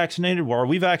 Are you vaccinated? Well, are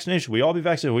we vaccinated? Should we all be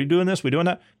vaccinated? Are we doing this? Are we doing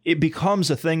that? It becomes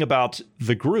a thing about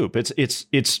the group.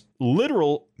 It's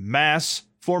literal mass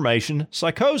formation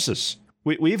psychosis.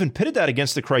 We even pitted that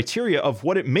against the criteria of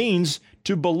what it means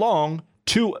to belong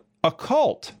to a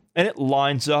cult. And it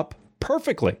lines up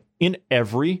perfectly in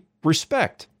every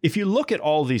respect. If you look at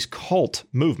all these cult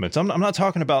movements, I'm not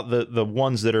talking about the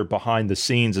ones that are behind the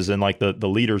scenes as in like the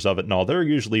leaders of it and all. They're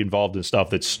usually involved in stuff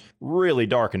that's really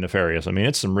dark and nefarious. I mean,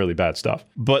 it's some really bad stuff.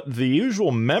 But the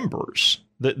usual members,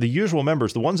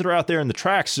 the ones that are out there in the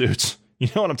tracksuits, you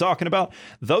know what I'm talking about?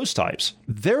 Those types,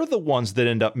 they're the ones that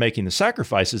end up making the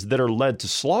sacrifices that are led to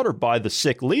slaughter by the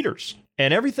sick leaders.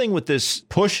 And everything with this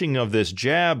pushing of this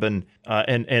jab and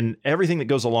everything that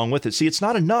goes along with it. See, it's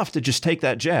not enough to just take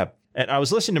that jab. And I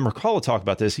was listening to Mercola talk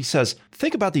about this. He says,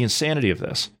 think about the insanity of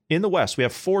this. In the West, we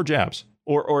have 4 jabs.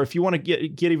 Or if you want to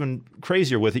get even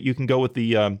crazier with it, you can go with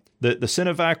the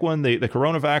Sinovac one, the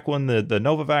CoronaVac one, the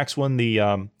Novavax one, the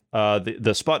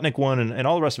Sputnik one, and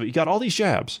all the rest of it. You got all these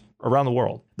jabs around the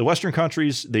world. The Western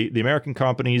countries, the American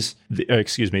companies, the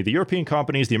European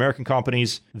companies, the American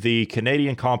companies, the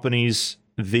Canadian companies,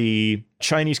 the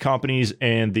Chinese companies,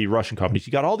 and the Russian companies.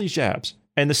 You got all these jabs.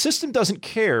 And the system doesn't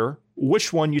care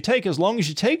which one you take as long as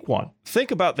you take one.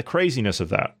 Think about the craziness of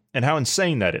that and how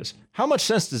insane that is. How much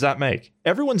sense does that make?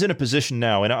 Everyone's in a position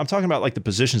now, and I'm talking about like the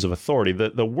positions of authority,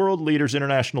 the world leaders,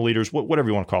 international leaders, whatever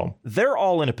you want to call them. They're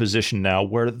all in a position now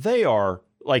where they are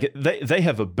like they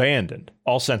have abandoned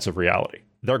all sense of reality.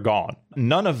 They're gone.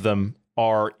 None of them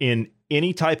are in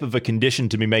any type of a condition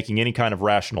to be making any kind of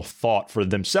rational thought for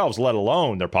themselves, let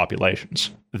alone their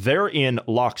populations. They're in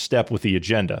lockstep with the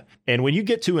agenda. And when you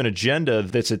get to an agenda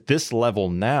that's at this level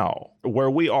now, where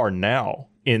we are now,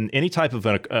 in any type of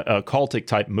a occultic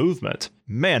type movement,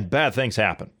 man, bad things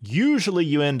happen. Usually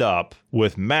you end up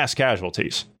with mass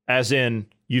casualties, as in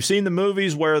you've seen the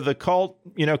movies where the cult,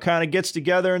 kind of gets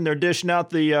together and they're dishing out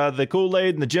the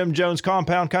Kool-Aid and the Jim Jones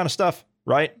compound kind of stuff,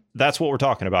 right? That's what we're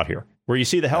talking about here. Where you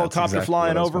see the helicopter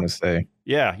flying over.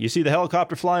 Yeah, you see the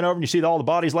helicopter flying over and you see all the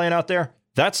bodies laying out there.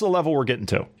 That's the level we're getting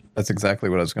to. That's exactly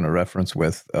what I was going to reference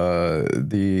with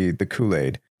the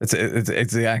Kool-Aid. It's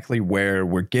exactly where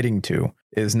we're getting to,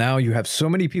 is now you have so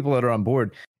many people that are on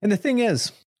board. And the thing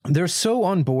is, they're so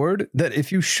on board that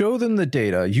if you show them the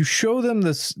data, you show them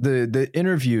the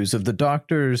interviews of the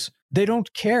doctors, they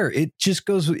don't care. It just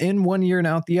goes in one ear and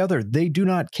out the other. They do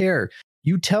not care.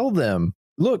 You tell them,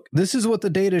 look, this is what the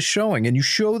data is showing, and you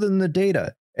show them the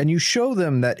data, and you show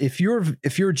them that if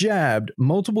you're jabbed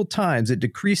multiple times, it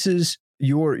decreases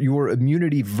your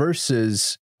immunity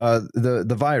versus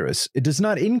the virus. It does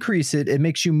not increase it. It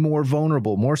makes you more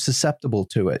vulnerable, more susceptible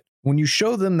to it. When you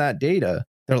show them that data,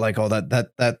 they're like, oh,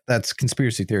 that's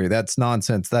conspiracy theory. That's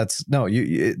nonsense.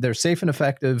 They're safe and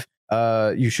effective.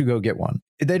 You should go get one.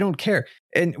 They don't care.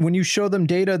 And when you show them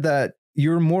data that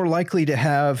you're more likely to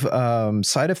have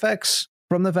side effects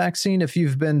from the vaccine if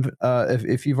you've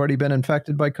already been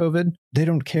infected by COVID, they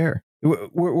don't care.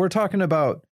 We're talking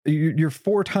about you're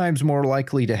 4 times more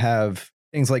likely to have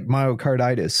things like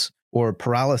myocarditis or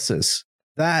paralysis.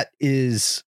 That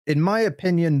is, in my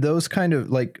opinion, those kind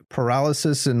of like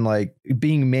paralysis and like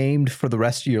being maimed for the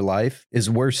rest of your life is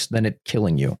worse than it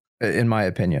killing you, in my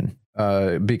opinion.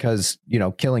 Because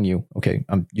killing you, okay,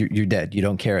 you're dead. You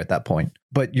don't care at that point.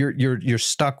 But you're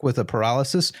stuck with a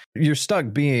paralysis. You're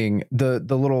stuck being the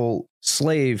little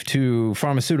slave to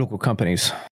pharmaceutical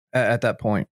companies at that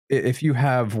point. If you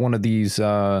have one of these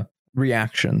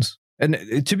reactions,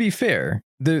 and to be fair,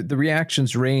 the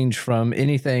reactions range from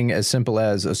anything as simple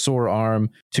as a sore arm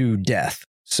to death.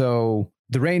 So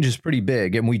the range is pretty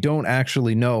big, and we don't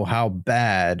actually know how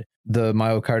bad the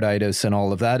myocarditis and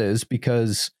all of that is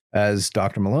because, as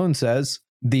Dr. Malone says,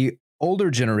 the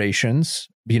older generations,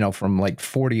 from like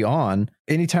 40 on,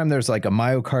 anytime there's like a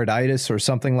myocarditis or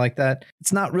something like that,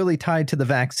 it's not really tied to the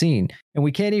vaccine. And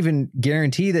we can't even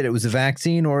guarantee that it was a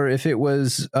vaccine or if it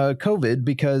was COVID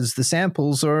because the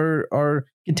samples are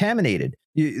contaminated.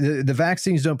 The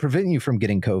vaccines don't prevent you from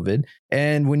getting COVID.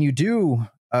 And when you do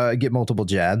get multiple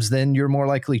jabs, then you're more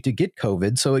likely to get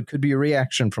COVID. So it could be a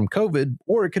reaction from COVID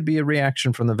or it could be a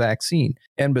reaction from the vaccine.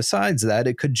 And besides that,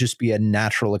 it could just be a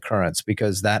natural occurrence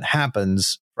because that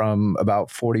happens from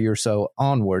about 40 or so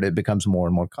onward. It becomes more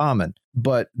and more common.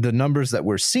 But the numbers that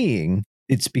we're seeing,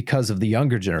 it's because of the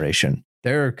younger generation.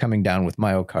 They're coming down with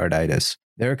myocarditis.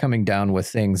 They're coming down with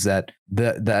things that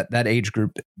that age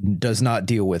group does not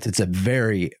deal with. It's a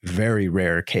very, very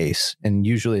rare case. And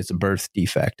usually it's a birth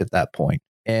defect at that point.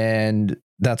 And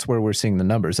that's where we're seeing the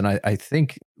numbers. And I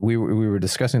think we were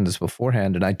discussing this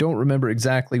beforehand, and I don't remember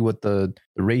exactly what the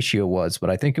ratio was,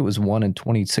 but I think it was 1 in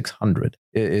 2,600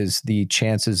 is the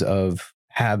chances of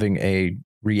having a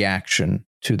reaction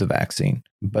to the vaccine.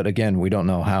 But again, we don't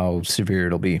know how severe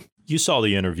it'll be. You saw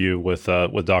the interview with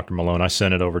Dr. Malone. I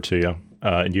sent it over to you,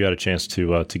 and you had a chance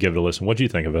to give it a listen. What did you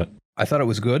think of it? I thought it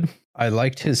was good. I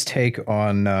liked his take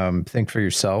on think for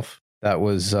yourself. That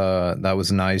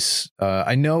was nice.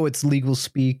 I know it's legal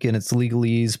speak and it's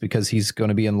legalese because he's going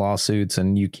to be in lawsuits,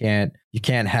 and you can't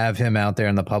have him out there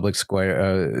in the public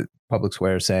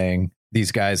square saying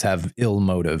these guys have ill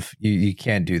motive. You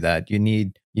can't do that. You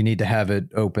need to have it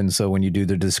open so when you do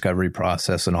the discovery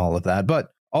process and all of that. But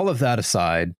all of that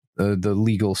aside, the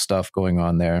legal stuff going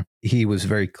on there, he was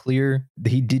very clear.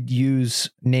 He did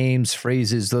use names,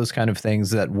 phrases, those kind of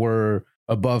things that were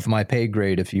above my pay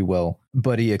grade, if you will,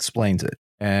 but he explains it.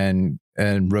 And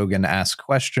Rogan asked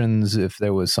questions if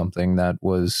there was something that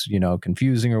was,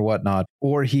 confusing or whatnot,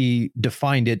 or he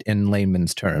defined it in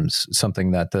layman's terms,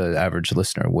 something that the average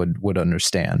listener would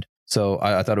understand. So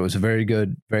I thought it was very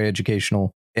good, very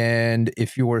educational. And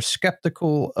if you're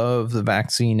skeptical of the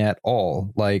vaccine at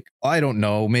all, like, I don't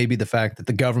know, maybe the fact that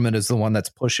the government is the one that's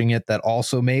pushing it that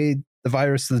also made the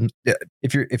virus,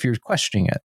 if you're questioning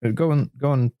it, go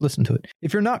and listen to it.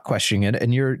 If you're not questioning it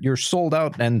and you're sold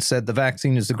out and said the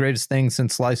vaccine is the greatest thing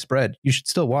since sliced bread, you should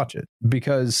still watch it,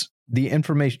 because the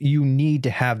information, you need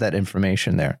to have that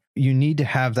information there. You need to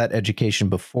have that education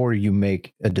before you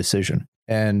make a decision.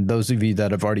 And those of you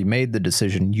that have already made the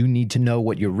decision, you need to know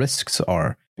what your risks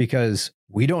are, because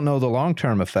we don't know the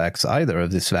long-term effects either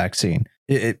of this vaccine.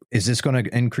 Is this going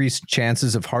to increase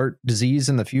chances of heart disease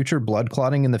in the future, blood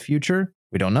clotting in the future?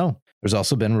 We don't know. There's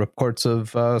also been reports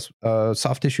of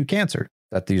soft tissue cancer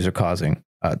that these are causing.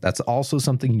 That's also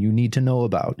something you need to know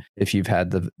about if you've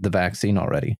had the vaccine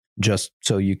already, just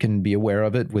so you can be aware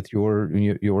of it with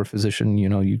your physician.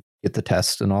 You get the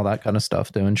tests and all that kind of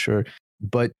stuff to ensure.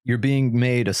 But you're being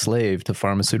made a slave to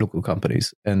pharmaceutical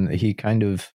companies. And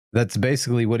that's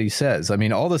basically what he says. I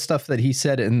mean, all the stuff that he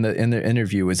said in the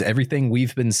interview is everything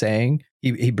we've been saying.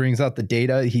 He brings out the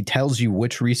data. He tells you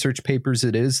which research papers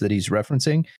it is that he's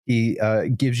referencing. He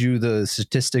gives you the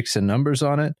statistics and numbers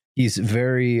on it. He's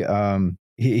very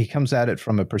he comes at it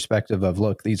from a perspective of,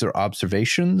 look, these are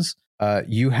observations.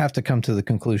 You have to come to the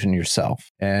conclusion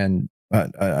yourself. And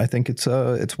I think it's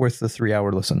worth the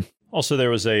 3-hour listen. Also, there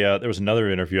was another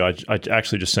interview. I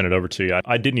actually just sent it over to you.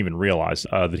 I didn't even realize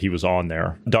that he was on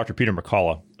there. Dr. Peter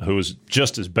McCullough, who was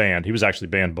just as banned. He was actually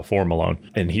banned before Malone,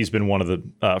 and he's been one of the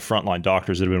frontline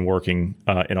doctors that have been working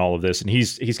in all of this. And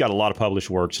he's got a lot of published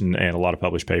works and a lot of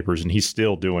published papers, and he's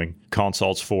still doing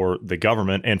consults for the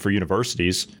government and for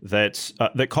universities that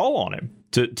call on him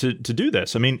to do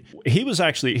this. I mean, he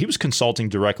was consulting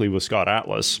directly with Scott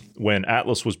Atlas when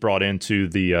Atlas was brought into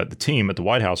the team at the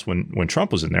White House when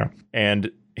Trump was in there.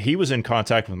 And he was in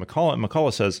contact with McCullough, and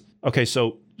McCullough says, okay,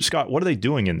 so Scott, what are they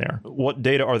doing in there? What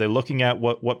data are they looking at?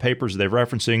 What papers are they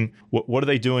referencing? What are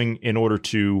they doing in order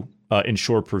to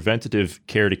ensure preventative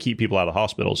care to keep people out of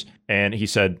hospitals? And he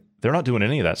said, they're not doing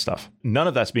any of that stuff. None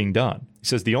of that's being done. He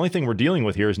says, the only thing we're dealing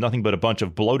with here is nothing but a bunch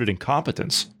of bloated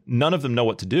incompetents. None of them know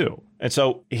what to do. And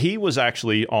so he was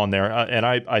actually on there, and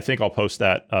I think I'll post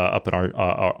that up in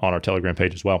on our Telegram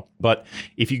page as well. But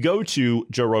if you go to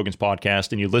Joe Rogan's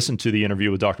podcast and you listen to the interview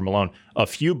with Dr. Malone, a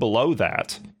few below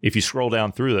that, if you scroll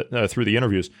down through the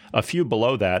interviews, a few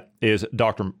below that is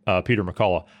Dr. Peter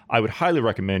McCullough. I would highly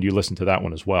recommend you listen to that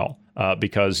one as well,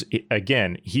 because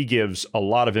again, he gives a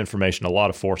lot of information, a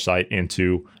lot of foresight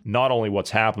into not only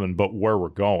what's happened, but where we're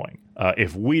going.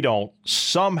 If we don't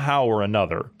somehow or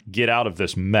another get out of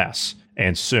this mess,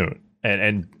 and soon.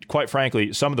 And quite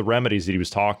frankly, some of the remedies that he was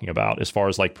talking about as far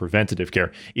as like preventative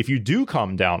care, if you do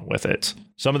come down with it,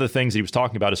 some of the things that he was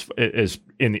talking about is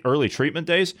in the early treatment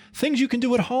days, things you can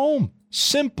do at home,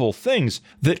 simple things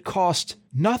that cost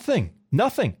nothing.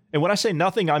 And when I say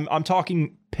nothing, I'm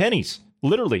talking pennies,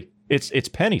 literally. It's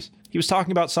pennies. He was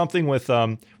talking about something with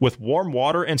warm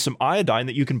water and some iodine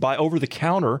that you can buy over the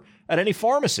counter at any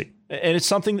pharmacy, and it's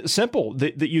something simple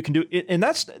that you can do. And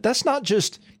that's not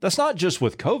just with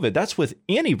COVID. That's with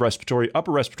any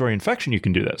upper respiratory infection. You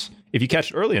can do this if you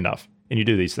catch it early enough and you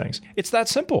do these things. It's that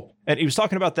simple. And he was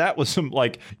talking about that with some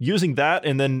like using that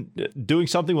and then doing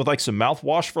something with like some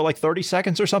mouthwash for like 30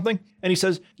 seconds or something. And he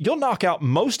says you'll knock out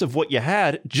most of what you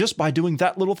had just by doing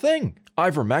that little thing.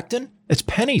 Ivermectin. It's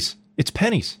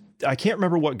pennies. I can't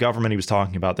remember what government he was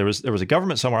talking about. There was a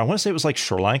government somewhere. I want to say it was like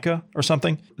Sri Lanka or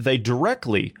something. They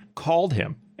directly called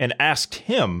him and asked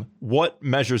him what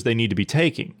measures they need to be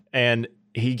taking. And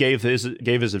he gave his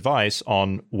advice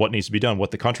on what needs to be done,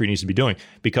 what the country needs to be doing.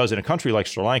 Because in a country like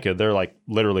Sri Lanka, they're like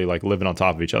literally like living on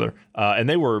top of each other. And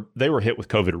they were hit with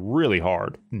COVID really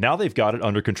hard. Now they've got it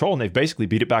under control, and they've basically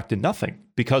beat it back to nothing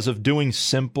because of doing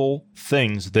simple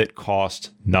things that cost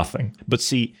nothing. But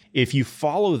see, if you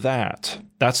follow that,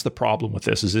 that's the problem with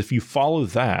this, is if you follow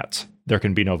that, there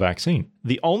can be no vaccine.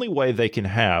 The only way they can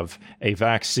have a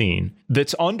vaccine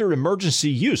that's under emergency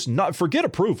use, not forget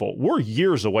approval. We're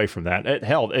years away from that.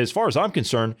 Hell, as far as I'm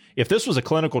concerned, if this was a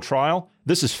clinical trial,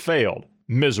 this has failed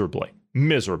miserably,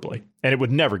 and it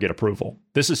would never get approval.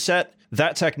 This has set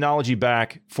that technology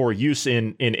back for use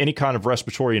in any kind of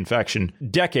respiratory infection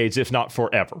decades, if not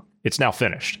forever. It's now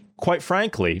finished. Quite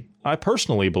frankly, I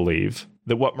personally believe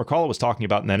that what McCullough was talking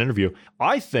about in that interview,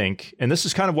 I think, and this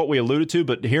is kind of what we alluded to,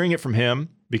 but hearing it from him,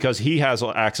 because he has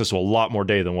access to a lot more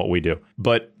data than what we do,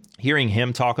 but hearing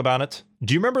him talk about it,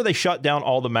 do you remember they shut down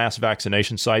all the mass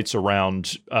vaccination sites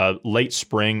around late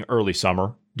spring, early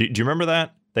summer? Do you remember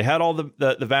that? They had all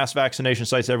the mass vaccination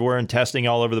sites everywhere and testing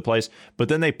all over the place, but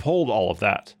then they pulled all of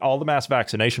that. All the mass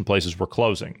vaccination places were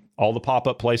closing. All the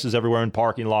pop-up places everywhere in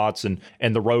parking lots and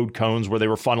the road cones where they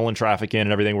were funneling traffic in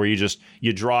and everything, where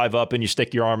you drive up and you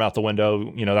stick your arm out the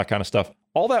window, that kind of stuff.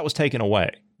 All that was taken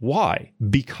away. Why?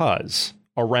 Because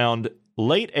around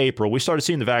late April, we started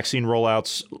seeing the vaccine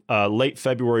rollouts late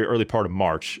February, early part of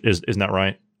March. Isn't that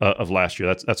right? Of last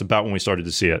year. That's about when we started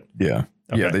to see it. Yeah.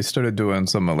 Okay. Yeah, they started doing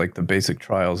some of like the basic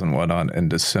trials and whatnot in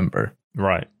December.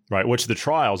 Right. Which the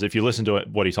trials, if you listen to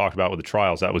what he talked about with the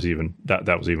trials, that was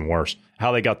even worse.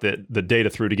 How they got the data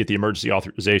through to get the emergency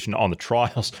authorization on the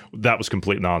trials, that was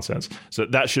complete nonsense. So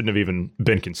that shouldn't have even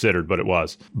been considered, but it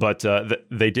was. But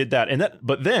they did that,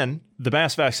 but then the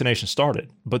mass vaccination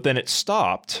started. But then it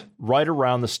stopped right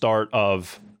around the start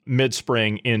of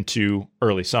mid-spring into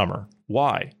early summer.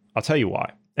 Why? I'll tell you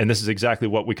why. and this is exactly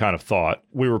what we kind of thought,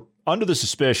 we were under the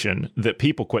suspicion that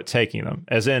people quit taking them.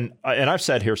 As in, and I've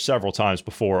said here several times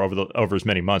before over as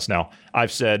many months now,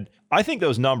 I've said, I think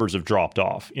those numbers have dropped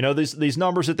off. You know, these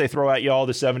numbers that they throw at y'all,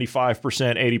 the 75%,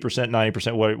 80%,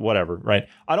 90%, whatever, right?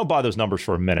 I don't buy those numbers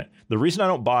for a minute. The reason I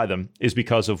don't buy them is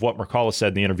because of what Mercola said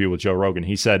in the interview with Joe Rogan.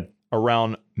 He said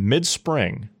around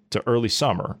mid-spring to early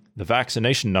summer, the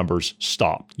vaccination numbers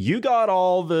stopped. You got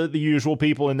all the usual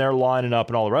people in there lining up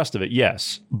and all the rest of it,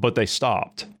 yes, but they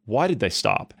stopped. Why did they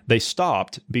stop? They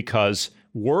stopped because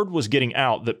word was getting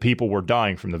out that people were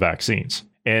dying from the vaccines.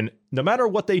 And no matter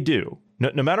what they do,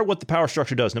 no matter what the power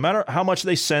structure does, no matter how much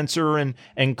they censor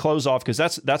and close off, because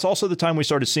that's also the time we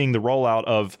started seeing the rollout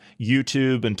of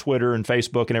YouTube and Twitter and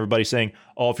Facebook and everybody saying,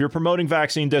 oh, if you're promoting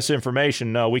vaccine disinformation,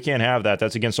 no, we can't have that.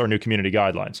 That's against our new community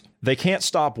guidelines. They can't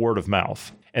stop word of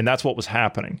mouth. And that's what was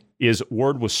happening, is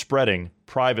word was spreading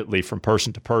privately from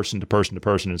person to person to person to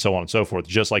person and so on and so forth,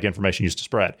 just like information used to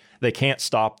spread. They can't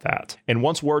stop that. And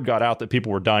once word got out that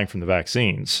people were dying from the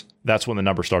vaccines, that's when the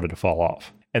numbers started to fall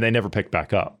off. And they never picked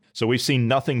back up. So we've seen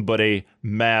nothing but a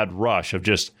mad rush of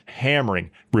just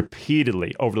hammering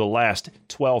repeatedly over the last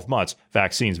 12 months,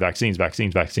 vaccines,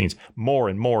 more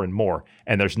and more and more.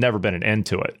 And there's never been an end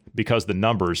to it because the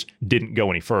numbers didn't go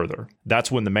any further.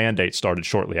 That's when the mandate started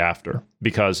shortly after,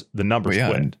 because the numbers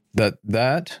quit.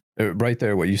 That right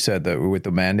there, what you said, that with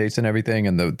the mandates and everything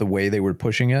and the way they were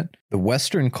pushing it, the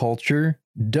Western culture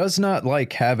does not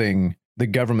like having the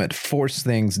government force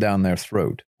things down their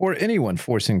throat, or anyone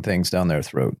forcing things down their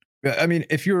throat. I mean,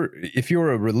 if you're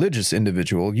a religious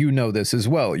individual, you know this as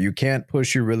well. You can't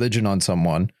push your religion on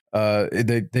someone.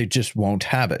 They just won't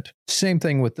have it. Same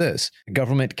thing with this. The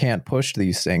government can't push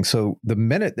these things. So the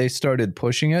minute they started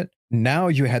pushing it, now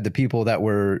you had the people that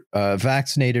were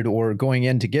vaccinated or going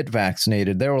in to get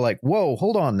vaccinated. They were like, whoa,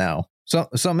 hold on now.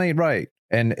 Something ain't right.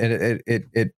 And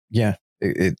it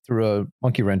threw a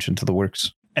monkey wrench into the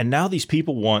works. And now these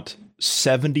people want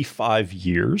 75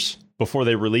 years before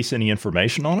they release any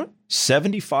information on it?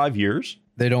 75 years?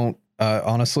 They don't,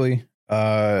 honestly.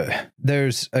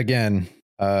 There's, again,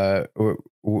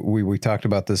 we talked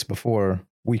about this before.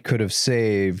 We could have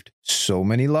saved so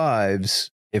many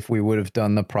lives if we would have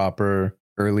done the proper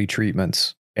early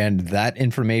treatments. And that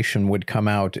information would come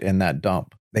out in that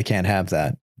dump. They can't have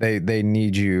that. They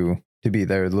need you to be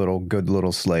their good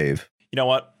little slave. You know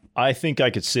what? I think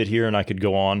I could sit here and I could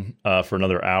go on for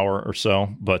another hour or so,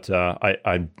 but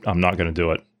I'm not going to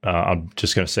do it. I'm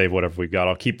just going to save whatever we've got.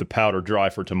 I'll keep the powder dry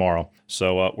for tomorrow.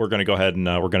 So we're going to go ahead and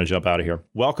we're going to jump out of here.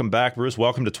 Welcome back, Bruce.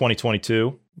 Welcome to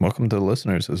 2022. Welcome to the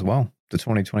listeners as well to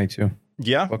 2022.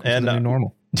 Yeah. Welcome to the new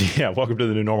normal. Yeah, welcome to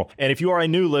the new normal. And if you are a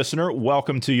new listener,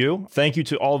 welcome to you. Thank you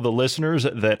to all of the listeners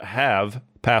that have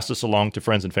passed us along to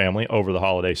friends and family over the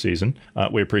holiday season.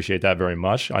 We appreciate that very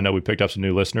much. I know we picked up some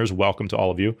new listeners. Welcome to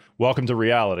all of you. Welcome to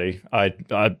reality. I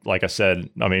like I said,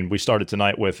 I mean, we started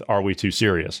tonight with, are we too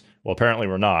serious? Well, apparently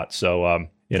we're not. So,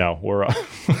 we're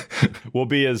we'll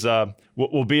be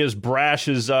as brash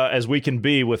as we can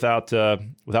be without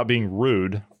being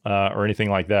rude or anything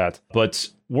like that. But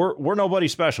we're nobody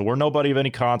special. We're nobody of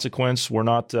any consequence. We're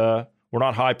not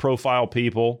high profile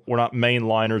people. We're not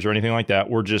mainliners or anything like that.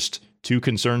 We're just two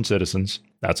concerned citizens.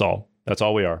 That's all. That's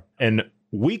all we are. And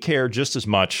we care just as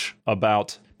much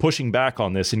about pushing back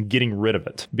on this and getting rid of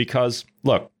it. Because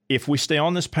look, if we stay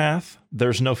on this path,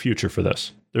 there's no future for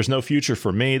this. There's no future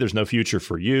for me. There's no future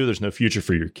for you. There's no future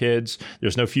for your kids.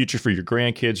 There's no future for your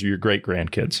grandkids or your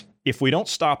great-grandkids. If we don't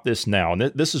stop this now, and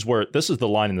this is the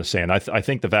line in the sand. I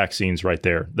think the vaccines right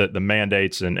there, the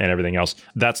mandates and everything else,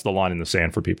 that's the line in the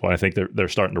sand for people. And I think they're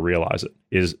starting to realize it,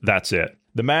 is that's it.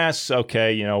 The masks,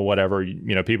 okay, whatever,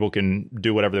 people can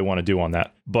do whatever they want to do on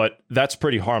that. But that's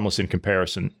pretty harmless in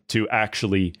comparison to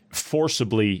actually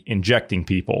forcibly injecting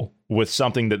people with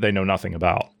something that they know nothing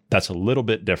about. That's a little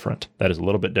bit different. That is a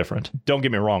little bit different. Don't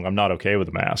get me wrong. I'm not okay with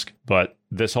a mask. But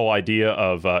this whole idea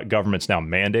of governments now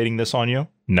mandating this on you,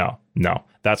 no.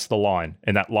 That's the line.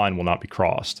 And that line will not be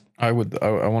crossed. I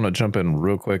want to jump in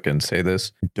real quick and say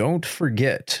this. Don't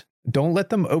forget. Don't let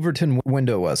them Overton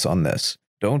window us on this.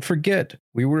 Don't forget,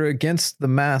 we were against the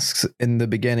masks in the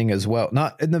beginning as well.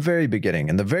 Not in the very beginning.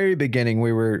 In the very beginning,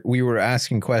 we were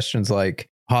asking questions like,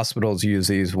 hospitals use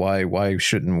these. Why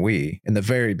shouldn't we? In the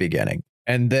very beginning.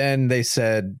 And then they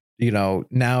said,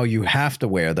 now you have to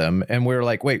wear them. And we're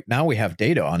like, wait, now we have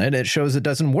data on it. It shows it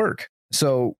doesn't work.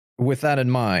 So with that in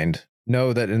mind,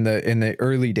 know that in the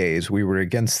early days, we were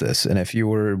against this. And if you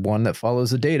were one that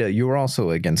follows the data, you were also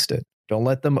against it. Don't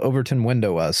let them Overton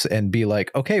window us and be like,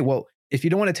 okay, well, if you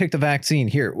don't want to take the vaccine,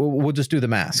 here, we'll just do the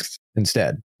masks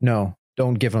instead. No,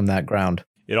 don't give them that ground.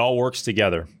 It all works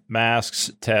together. Masks,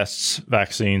 tests,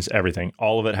 vaccines, everything.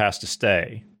 All of it has to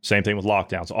stay. Same thing with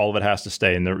lockdowns. All of it has to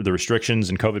stay. And the restrictions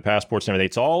and COVID passports and everything,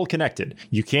 it's all connected.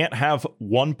 You can't have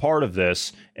one part of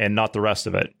this and not the rest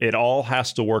of it. It all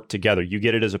has to work together. You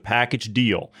get it as a package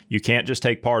deal. You can't just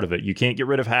take part of it. You can't get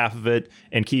rid of half of it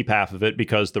and keep half of it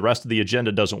because the rest of the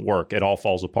agenda doesn't work. It all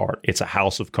falls apart. It's a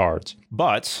house of cards.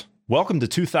 But welcome to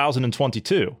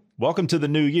 2022. Welcome to the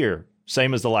new year.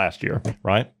 Same as the last year,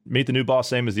 right? Meet the new boss,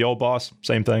 same as the old boss,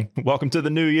 same thing. Welcome to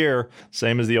the new year,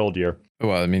 same as the old year.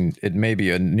 Well, I mean, it may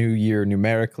be a new year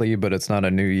numerically, but it's not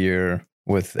a new year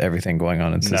with everything going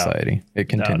on in society. It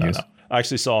continues. No. I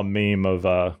actually saw a meme of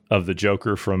the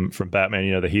Joker from Batman,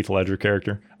 you know, the Heath Ledger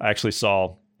character. I actually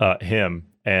saw him,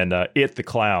 and It the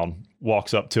Clown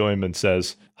walks up to him and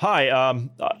says, "Hi,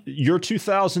 you're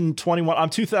 2021. I'm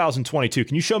 2022.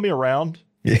 Can you show me around?"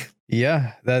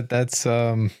 Yeah, that's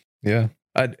yeah.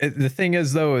 The thing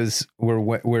is, though, is we're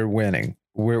winning.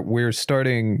 We're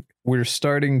starting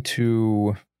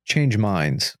to change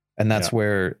minds, and that's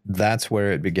where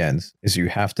it begins. Is you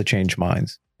have to change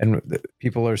minds, and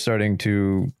people are starting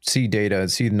to see data,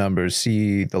 see the numbers,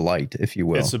 see the light, if you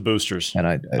will. It's the boosters, and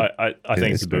I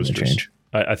think it's the boosters.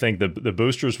 I think the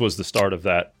boosters was the start of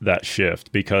that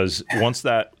shift, because once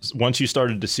you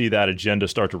started to see that agenda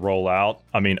start to roll out,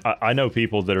 I mean, I know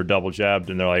people that are double jabbed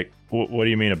and they're like, what do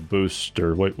you mean a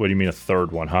booster? What do you mean a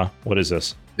third one, huh? What is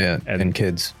this? Yeah, and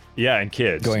kids. Yeah, and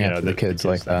kids. Going after the kids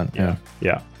like that.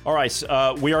 Yeah. All right,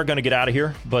 we are going to get out of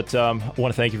here, but I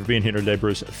want to thank you for being here today,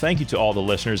 Bruce. Thank you to all the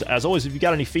listeners. As always, if you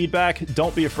got any feedback,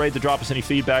 don't be afraid to drop us any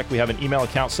feedback. We have an email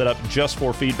account set up just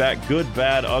for feedback, good,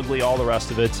 bad, ugly, all the rest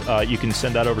of it. You can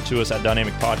send that over to us at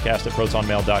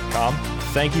dynamicpodcast@protonmail.com.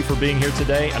 Thank you for being here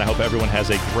today, and I hope everyone has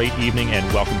a great evening, and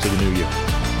welcome to the new year.